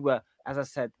working. City were, as I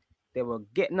said, they were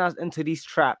getting us into these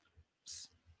traps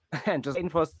and just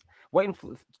waiting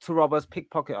to rob us,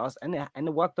 pickpocket us, and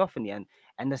it worked off in the end.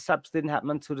 And the subs didn't happen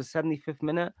until the 75th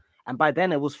minute, and by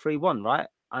then it was 3-1, right?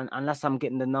 Unless I'm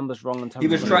getting the numbers wrong in terms. He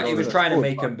was trying to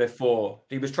make them before.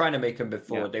 He was trying to make them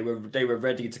before. Yeah. They were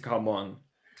ready to come on.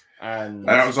 And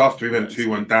that was after we went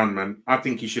 2-1 down, man. I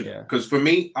think he should, because for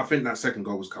me, I think that second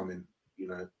goal was coming. You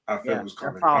know, I thought it was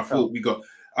coming. I thought we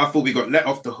got let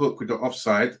off the hook with the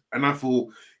offside, and I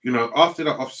thought, you know, after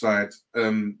the offside,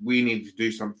 we needed to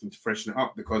do something to freshen it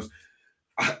up, because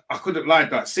I couldn't lie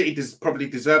that City probably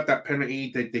deserved that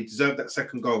penalty. They deserved that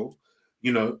second goal.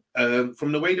 You know,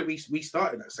 from the way that we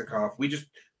started that second half, we just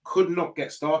could not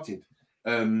get started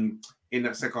in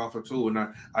that second half at all.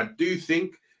 And I do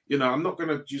think, you know, I'm not going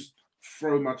to just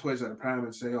throw my toys at the pram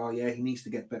and say, oh, yeah, he needs to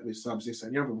get better with subs, this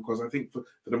and the other, because I think for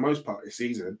the most part this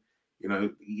season, you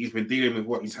know, he's been dealing with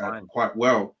what he's had quite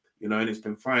well, you know, and it's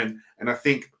been fine. And I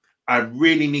think I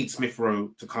really need Smith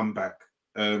Rowe to come back.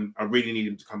 I really need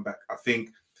him to come back. I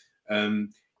think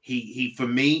he for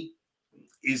me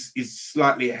is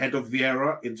slightly ahead of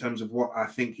Vieira in terms of what I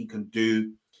think he can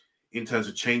do in terms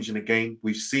of changing the game.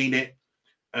 We've seen it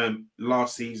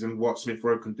last season, what Smith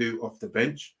Rowe can do off the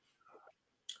bench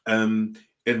in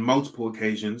multiple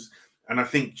occasions. And I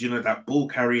think, that ball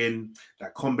carrying,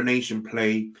 that combination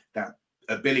play, that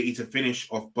ability to finish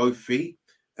off both feet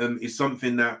is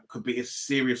something that could be a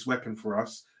serious weapon for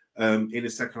us in the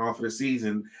second half of the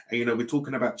season. And, we're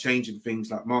talking about changing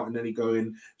things like Martinelli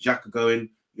going, Xhaka going.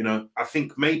 I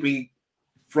think maybe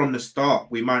from the start,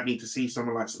 we might need to see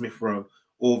someone like Smith Rowe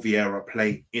or Vieira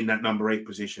play in that number 8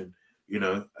 position.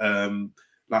 Like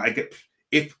I get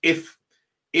if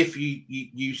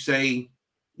you say,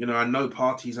 I know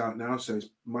Partey's out now, so it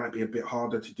might be a bit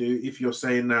harder to do. If you're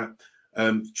saying that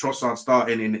Trossard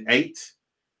starting in 8,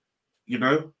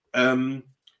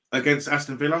 against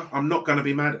Aston Villa, I'm not going to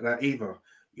be mad at that either.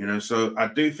 So I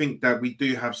do think that we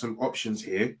do have some options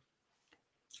here.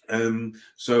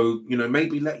 So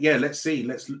maybe let's see.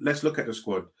 Let's look at the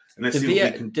squad and let's see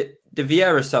what we can. The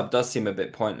Vieira sub does seem a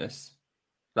bit pointless.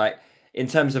 Like in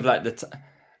terms of like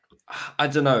I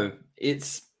don't know.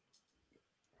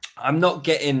 I'm not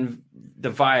getting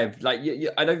the vibe. Like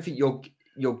I don't think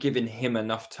you're giving him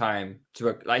enough time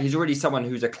to like. He's already someone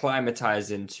who's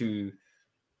acclimatizing to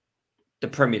the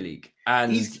Premier League,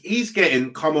 and he's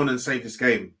getting come on and save this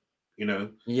game.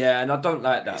 Yeah, and I don't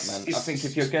like that, man. I think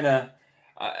if you're gonna,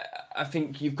 I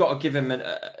think you've got to give him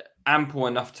ample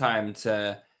enough time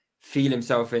to feel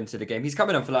himself into the game. He's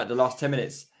coming on for like the last 10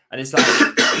 minutes, and it's like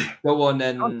go on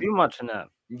and can't do much in that.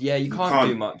 Yeah, you can't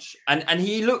do much. And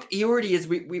he already is.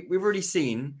 We've already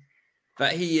seen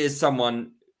that he is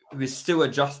someone who is still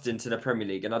adjusting to the Premier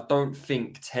League, and I don't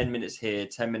think 10 minutes here,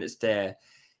 10 minutes there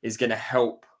is going to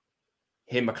help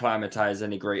him acclimatize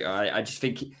any greater. I just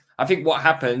think what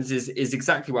happens is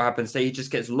exactly what happens. So he just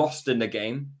gets lost in the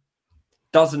game,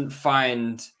 doesn't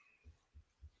find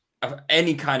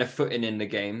any kind of footing in the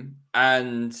game,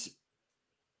 and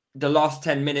the last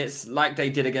 10 minutes, like they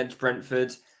did against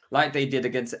Brentford, like they did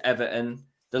against Everton,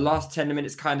 the last 10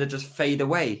 minutes kind of just fade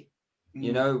away.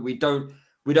 We don't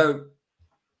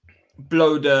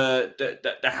blow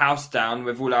the house down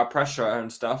with all our pressure and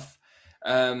stuff.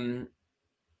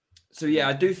 So yeah,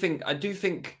 I do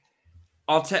think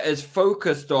Arteta's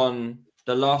focused on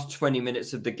the last 20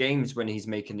 minutes of the games when he's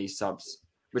making these subs,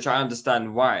 which I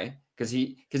understand why, because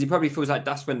he probably feels like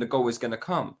that's when the goal is going to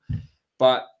come.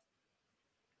 But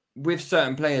with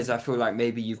certain players, I feel like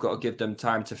maybe you've got to give them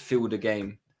time to feel the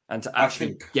game and to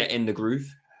actually get in the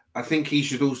groove. I think he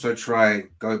should also try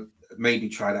that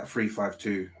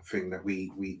 3-5-2 thing that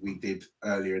we did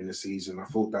earlier in the season. I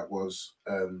thought that was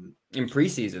in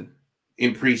pre-season.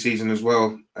 In pre-season as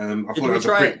well.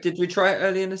 Did we try it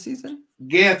early in the season?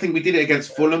 Yeah, I think we did it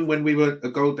against Fulham when we were a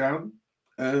goal down.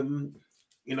 And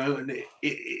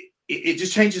it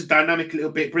just changes dynamic a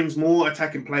little bit, brings more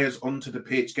attacking players onto the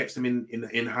pitch, gets them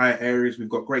in higher areas. We've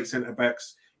got great centre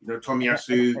backs.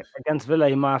 Tomiyasu. Against Villa,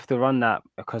 he might have to run that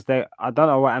because I don't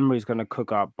know what Emery's going to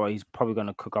cook up, but he's probably going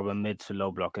to cook up a mid to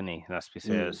low block, isn't he? Let's be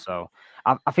serious. So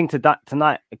I think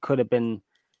tonight it could have been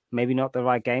maybe not the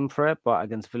right game for it, but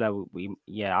against Villa,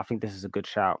 I think this is a good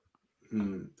shout.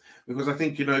 Because I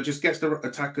think, just gets the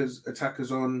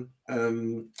attackers on.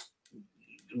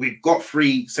 We've got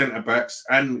 3 centre backs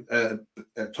and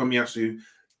Tomiyasu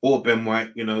or Ben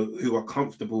White, who are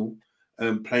comfortable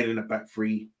playing in a back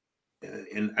 3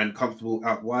 and comfortable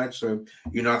out wide. So,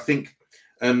 I think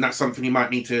that's something you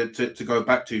might need to go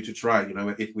back to try,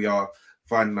 if we are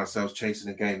finding ourselves chasing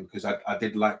a game, because I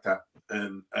did like that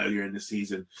earlier in the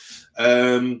season.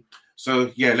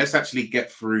 So, yeah, let's actually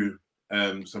get through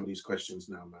some of these questions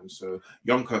now, man. So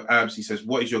Yonko Abs, he says,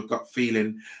 what is your gut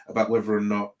feeling about whether or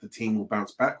not the team will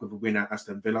bounce back with a win at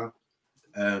Aston Villa?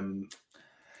 I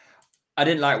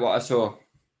didn't like what I saw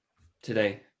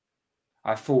today.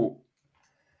 I thought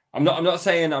I'm not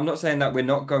saying that we're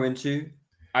not going to.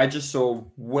 I just saw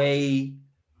way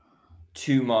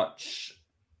too much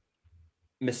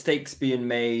mistakes being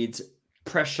made,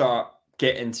 pressure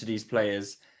getting to these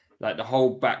players. Like the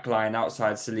whole back line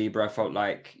outside Saliba, I felt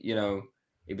like,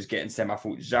 it was getting to them. I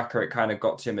thought Xhaka, it kind of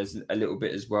got to him a little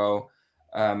bit as well.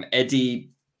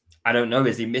 Eddie, I don't know,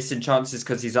 is he missing chances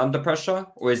because he's under pressure?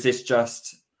 Or is this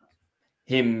just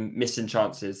him missing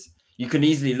chances? You can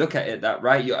easily look at it that,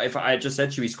 right? If I just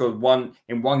said to you, he scored 1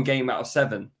 in 1 game out of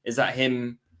 7. Is that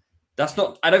him?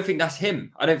 I don't think that's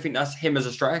him. I don't think that's him as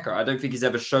a striker. I don't think he's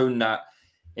ever shown that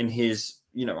in his...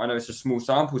 I know it's a small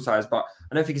sample size, but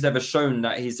I don't think he's ever shown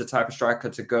that he's the type of striker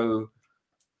to go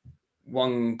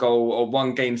 1 goal or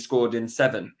 1 game scored in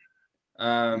 7.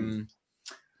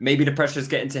 Maybe the pressure is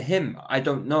getting to him. I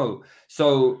don't know.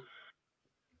 So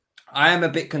I am a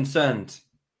bit concerned,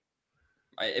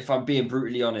 if I'm being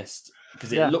brutally honest,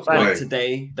 because it looked same. like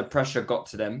today the pressure got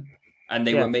to them and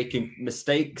they were making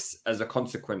mistakes as a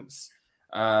consequence.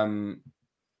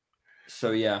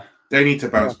 So, yeah. They need to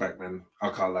bounce back, man. I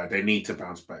can't lie. They need to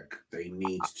bounce back. They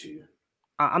need to.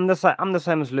 I'm the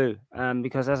same as Lou,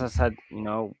 because as I said, you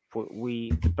know,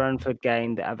 the Brentford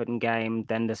game, the Everton game,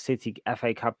 then the City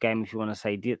FA Cup game, if you want to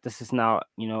say, this is now,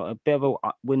 you know, a bit of a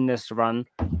winless run.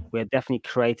 We're definitely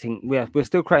creating. We're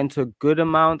still creating to a good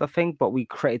amount, I think, but we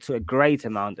created to a great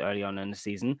amount early on in the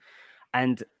season,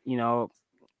 and you know,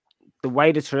 the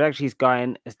way the trajectory is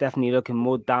going is definitely looking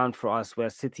more down for us, where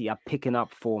City are picking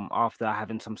up form after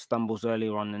having some stumbles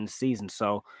earlier on in the season.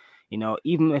 So, you know,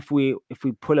 even if we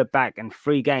pull it back in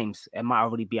 3 games, it might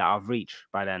already be out of reach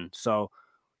by then. So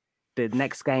the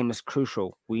next game is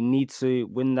crucial. We need to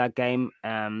win that game.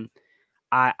 I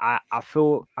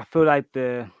feel like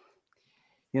the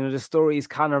story is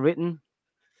kind of written.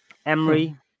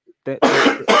 Emery, the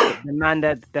man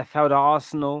that fell to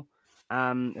Arsenal,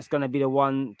 is going to be the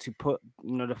one to put,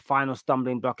 you know, the final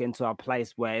stumbling block into our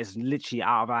place where it's literally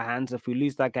out of our hands. If we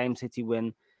lose that game, City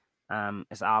win.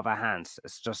 It's out of our hands.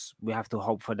 It's just we have to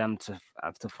hope for them to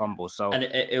have to fumble. So, and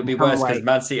it'll be worse because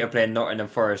Man City are playing Nottingham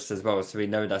Forest as well, so we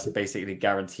know that's basically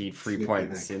guaranteed 3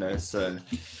 points. You know, so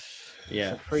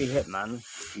yeah, it's a free hit, man.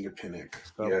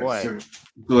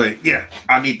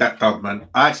 I need that dub, man.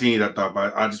 I actually need that dub.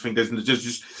 I just think there's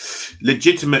just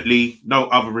legitimately no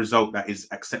other result that is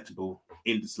acceptable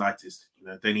in the slightest. You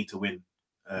know, they need to win.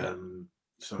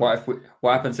 So what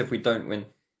happens if we don't win?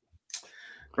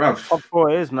 Bruv. Top 4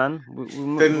 is, man.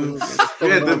 Then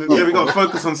we got to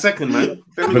focus on second, man.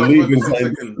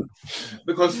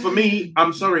 Because for me,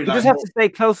 I'm sorry. You just have to stay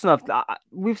close enough.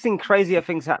 We've seen crazier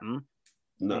things happen.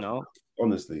 No, you know?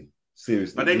 Honestly,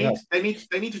 seriously. But they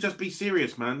need to just be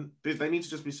serious, man. They need to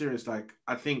just be serious. Like,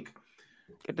 I think,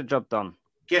 get the job done.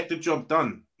 Get the job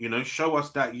done. You know, show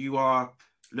us that you are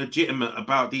legitimate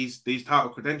about these title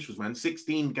credentials, man.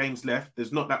 16 games left.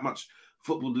 There's not that much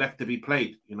football left to be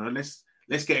played. You know, let's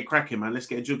get it cracking, man. Let's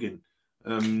get it jugging.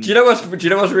 Do you know what's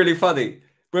really funny?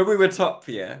 When we were top,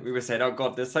 we were saying, "Oh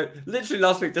God, literally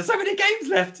last week, there's so many games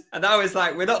left," and now it's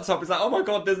like we're not top. It's like, "Oh my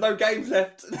God, there's no games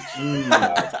left." You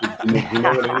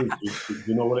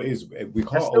know what it is? We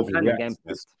can't overreact to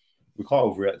this. We can't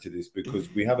overreact to this because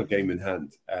we have a game in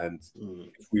hand, and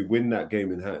if we win that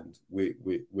game in hand, we're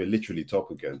literally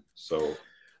top again. So,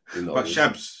 you know, but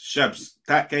Shabs,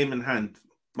 that game in hand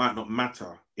might not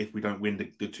matter if we don't win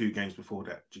the 2 games before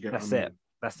that. Do you get That's what I mean? it.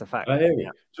 That's the fact. I hear it.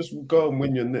 Just go and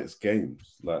win your next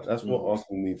games. Like that's what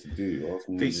Arsenal need to do.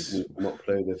 Arsenal need to not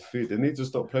play with their food. They need to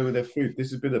stop playing with their food.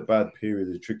 This has been a bad period,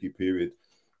 a tricky period.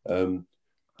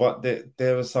 But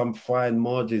there are some fine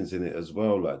margins in it as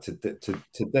well. Like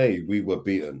today we were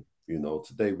beaten. You know,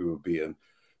 today we were beaten.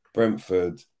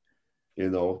 Brentford.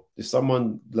 You know, if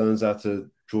someone learns how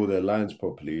to draw their lines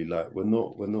properly, like we're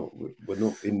not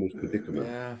in this predicament.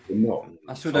 Yeah. We're not.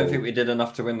 I still don't think we did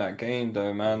enough to win that game,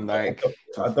 though, man. Like,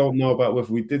 I don't know about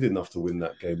whether we did enough to win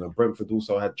that game, and Brentford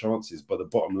also had chances. But the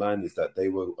bottom line is that they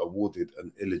were awarded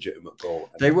an illegitimate goal.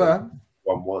 They were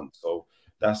 1-1. So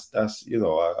that's you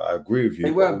know I agree with you.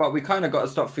 They were, but we kind of got to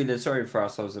stop feeling sorry for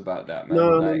ourselves about that, man.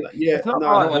 No, yeah, it's not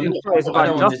I'm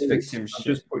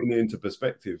just putting it into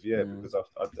perspective, because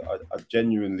I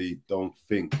genuinely don't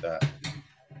think that.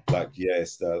 Like,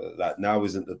 yes, like now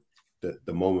isn't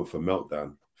the moment for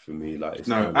meltdown for me. Like, it's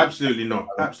absolutely not.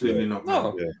 Absolutely not.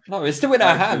 No, it's still in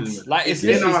our hands. Like, it's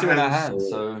literally still in our hands.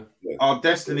 So our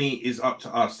destiny is up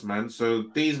to us, man. So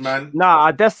these man,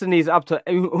 our destiny is up to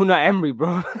Unai Emery,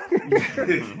 bro.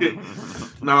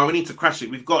 No, we need to crash it.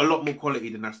 We've got a lot more quality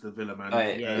than Aston Villa, man.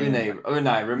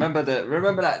 Unai, remember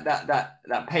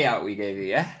that payout we gave you,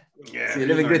 yeah? Yeah, so you're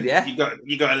living good, yeah. You got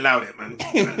to allow it, man.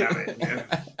 You got to allow it. Yeah,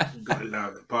 you got to allow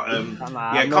it. But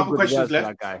a couple questions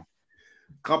left.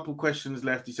 Couple questions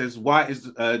left. He says, "Why is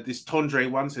this Tondre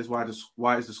one says why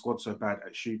is the squad so bad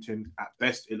at shooting? At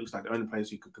best, it looks like the only players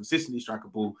who could consistently strike a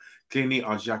ball cleanly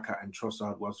are Xhaka and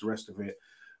Trossard, whilst the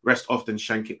rest often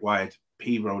shank it wide,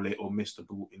 p-roll it, or miss the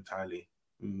ball entirely."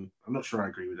 I'm not sure I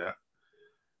agree with that.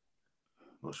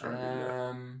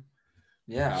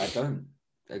 Yeah, I don't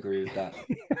agree with that.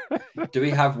 Do we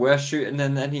have worse shooting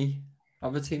than any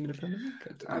other team in the Premier League?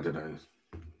 I don't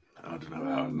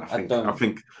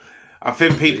know. I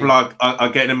think people are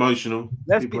getting emotional.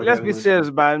 Let's be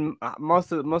serious, man.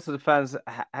 Most of the fans'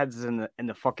 heads in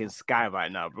the fucking sky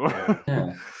right now, bro.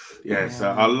 Yeah. So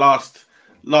our last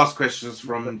question is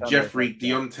from Jeffrey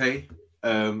Deontay,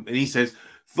 and he says,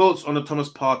 "Thoughts on the Thomas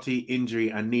Partey injury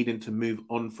and needing to move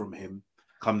on from him?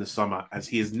 come the summer, as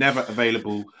he is never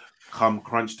available come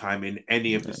crunch time in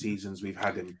any of the seasons we've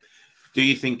had him. Do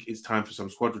you think it's time for some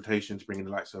squad rotation to bring in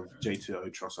the likes of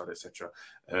J2O, Trossard, etc.?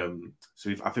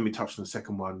 I think we touched on the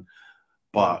second one,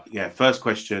 but yeah, first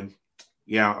question.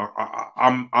 Yeah,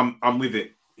 I'm with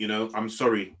it. You know, I'm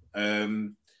sorry.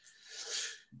 You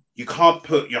can't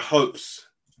put your hopes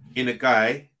in a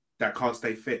guy that can't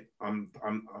stay fit.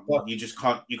 You just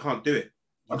can't. You can't do it.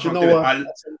 You know what?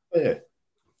 That's unfair.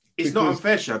 It's not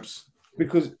unfair, Shabs.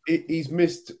 Because he's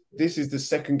missed. This is the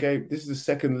second game. This is the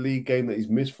second league game that he's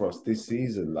missed for us this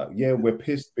season. Like, yeah, we're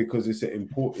pissed because it's an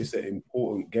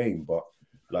important game, but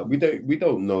like we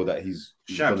don't know that he's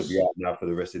going to be out now for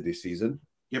the rest of this season.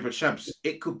 Yeah, but Shabs,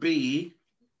 it could be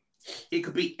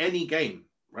any game,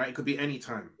 right? It could be any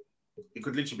time. It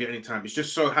could literally be any time. It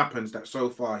just so happens that so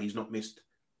far he's not missed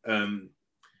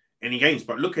any games.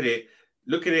 But look at it.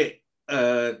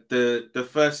 The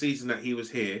first season that he was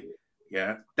here.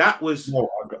 Yeah, that was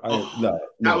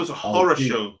that was a horror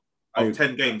show of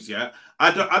 10 games. Yeah,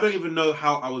 I don't even know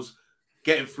how I was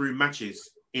getting through matches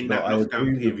in that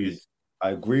lockdown period.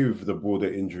 I agree with the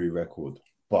border injury record,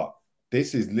 but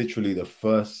this is literally the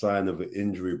first sign of an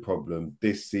injury problem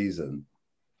this season.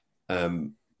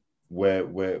 Where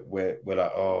we're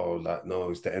like, oh, like no,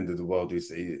 it's the end of the world.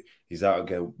 He's out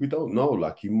again. We don't know.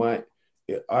 Like he might.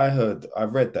 I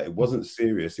read that it wasn't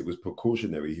serious. It was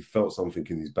precautionary. He felt something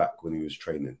in his back when he was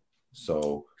training.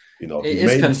 So, you know, it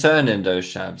is concerning those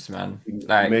Shabs, man.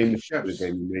 Like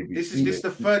this is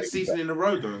the third season in a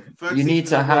row, though. You need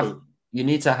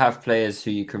to have players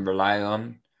who you can rely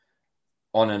on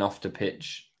and off the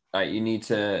pitch. Like you need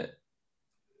to.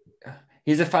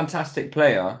 He's a fantastic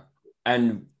player,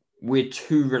 and we're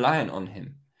too reliant on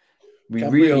him. We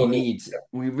really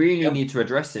need to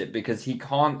address it because he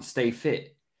can't stay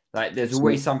fit. Like there's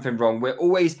always something wrong. We're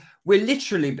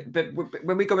literally, but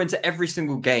when we go into every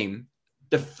single game,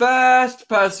 the first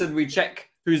person we check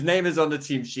whose name is on the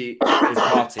team sheet is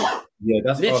Partey. Yeah,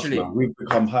 that's literally. Us, man. We've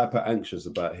become hyper anxious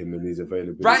about him and his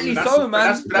availability. Rightly so,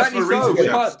 man. That's for reason.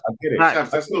 I get it.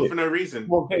 That's not for no reason.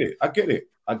 Well, I get it.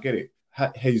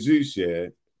 Jesus, yeah.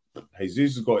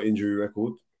 Jesus has got an injury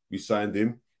record. We signed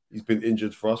him. He's been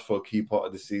injured for us for a key part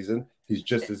of the season. He's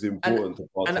just as important to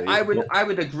Partey. And I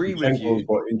would agree with you. He's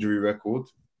got injury record.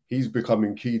 He's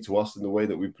becoming key to us in the way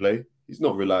that we play. He's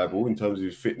not reliable in terms of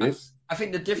his fitness. I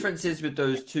think the difference is with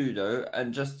those two, though,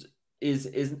 and just is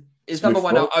number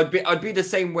one. I'd be the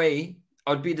same way.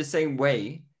 I'd be the same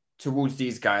way towards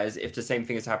these guys if the same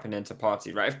thing is happening to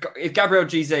Partey, right? If Gabriel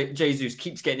Jesus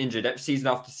keeps getting injured season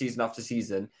after season after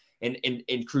season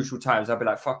in crucial times, I'd be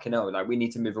like, fucking hell, like we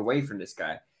need to move away from this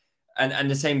guy.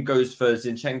 And the same goes for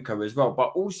Zinchenko as well. But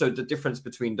also the difference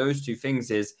between those two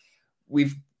things is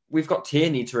we've got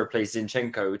Tierney to replace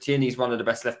Zinchenko. Tierney's one of the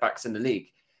best left backs in the league.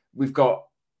 We've got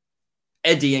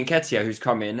Eddie Nketiah who's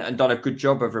come in and done a good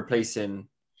job of replacing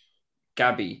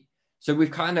Gabby. So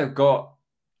we've kind of got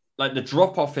like the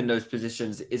drop off in those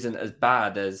positions isn't as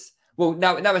bad as well.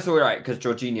 Now it's all right because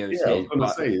Jorginho is here. I was going to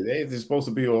say it's supposed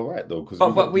to be all right though.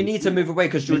 But we need to move away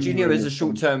because Jorginho is a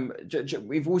short term.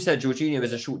 We've all said Jorginho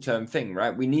is a short term thing,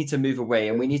 right? We need to move away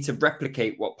and we need to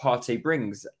replicate what Partey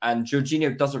brings. And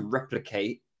Jorginho doesn't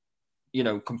replicate,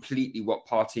 completely what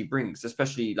Partey brings,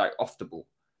 especially like off the ball.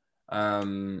 I'll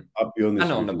be honest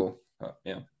and on with the you. ball.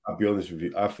 Yeah. I'll be honest with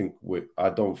you. I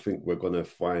don't think we're going to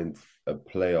find a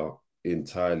player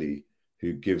entirely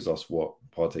who gives us what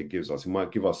Partey gives us. He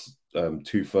might give us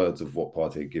 2/3 of what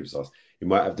Partey gives us. He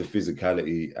might have the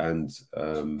physicality and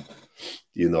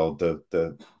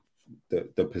the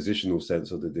positional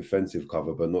sense of the defensive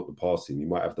cover, but not the passing. He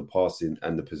might have the passing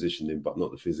and the positioning, but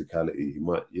not the physicality. He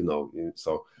might,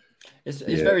 so. It's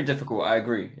very difficult. I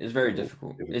agree. It's very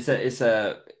difficult. It's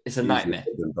a nightmare.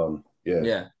 Done.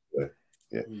 Yeah.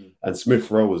 And Smith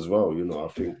Rowe as well. I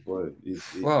think.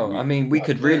 We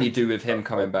could really do with him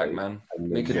coming back, man.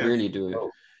 We could really do it.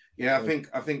 Yeah, I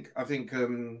think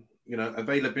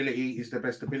availability is the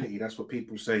best ability. That's what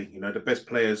people say. The best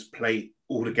players play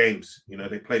all the games.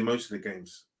 They play most of the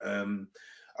games.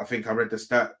 I think I read the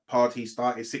stat. Partey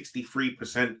started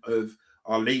 63% of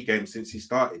our league games since he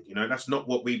started. That's not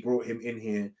what we brought him in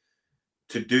here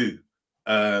to do.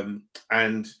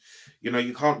 And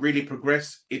you can't really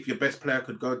progress if your best player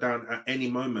could go down at any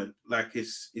moment. Like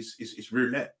it's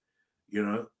roulette.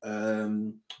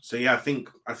 So yeah, I think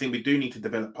we do need to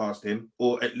develop past him,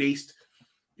 or at least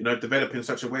develop in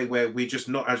such a way where we're just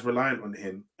not as reliant on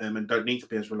him, and don't need to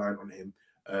be as reliant on him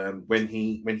when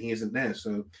he isn't there.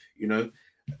 So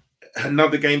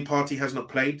another game Partey has not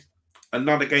played,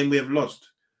 another game we have lost.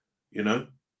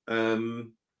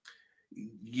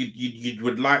 you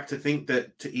would like to think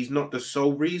that he's not the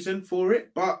sole reason for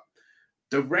it, but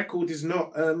the record is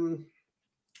not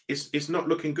it's not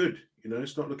looking good.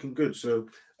 It's not looking good. So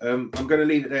I'm going to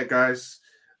leave it there, guys.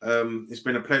 It's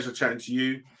been a pleasure chatting to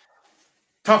you.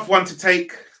 Tough one to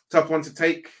take.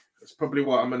 That's probably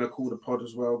what I'm going to call the pod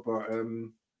as well. But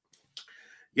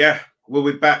yeah, we'll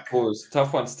be back. Pause.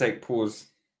 Tough one to take. Pause.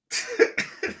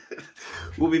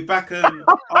 We'll be back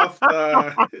after.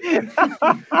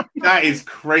 That is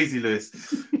crazy, Lewis.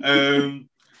 Yeah,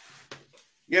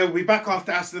 we'll be back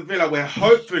after Aston Villa, where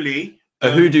hopefully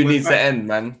the hoodoo needs to end,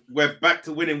 man. We're back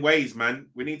to winning ways, man.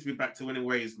 We need to be back to winning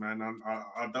ways, man.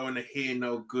 I don't want to hear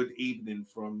no good evening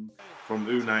from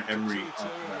Unai Emery.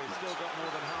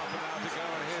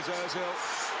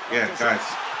 Yeah, guys,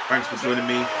 thanks for joining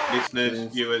me, listeners,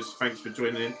 viewers. Thanks for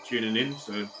tuning in.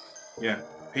 So, yeah,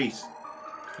 peace.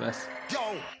 Yes.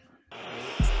 Yo.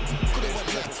 Could it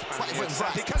went left, but it went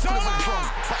right. Could it went wrong,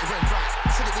 but it went right.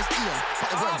 Said it was Ian,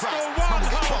 but it went right. Man, we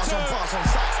get bars on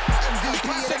site. MVP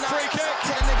in the night.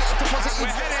 Telling negative to positive.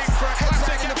 We're heading for a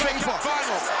classic in the paper.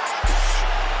 Final.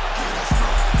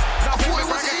 I thought it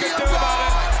was Ian,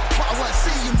 right, but I weren't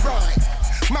seeing right.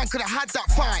 Man could have had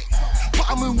that fight, but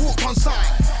I moonwalked on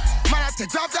sight. Man had to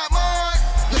grab that mic.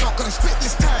 You're not gonna spit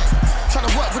this time. Trying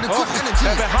to work with a good energy.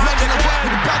 Man trying to work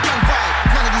with a bad man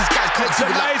vibe. None of these guys can't do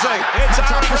it like that. It's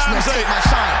Aaron Ramsey. My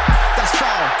shine. That's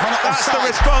foul. That's the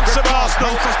response of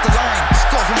Arsenal. Across the line.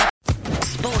 Score from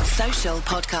Sports Social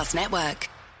Podcast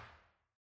Network.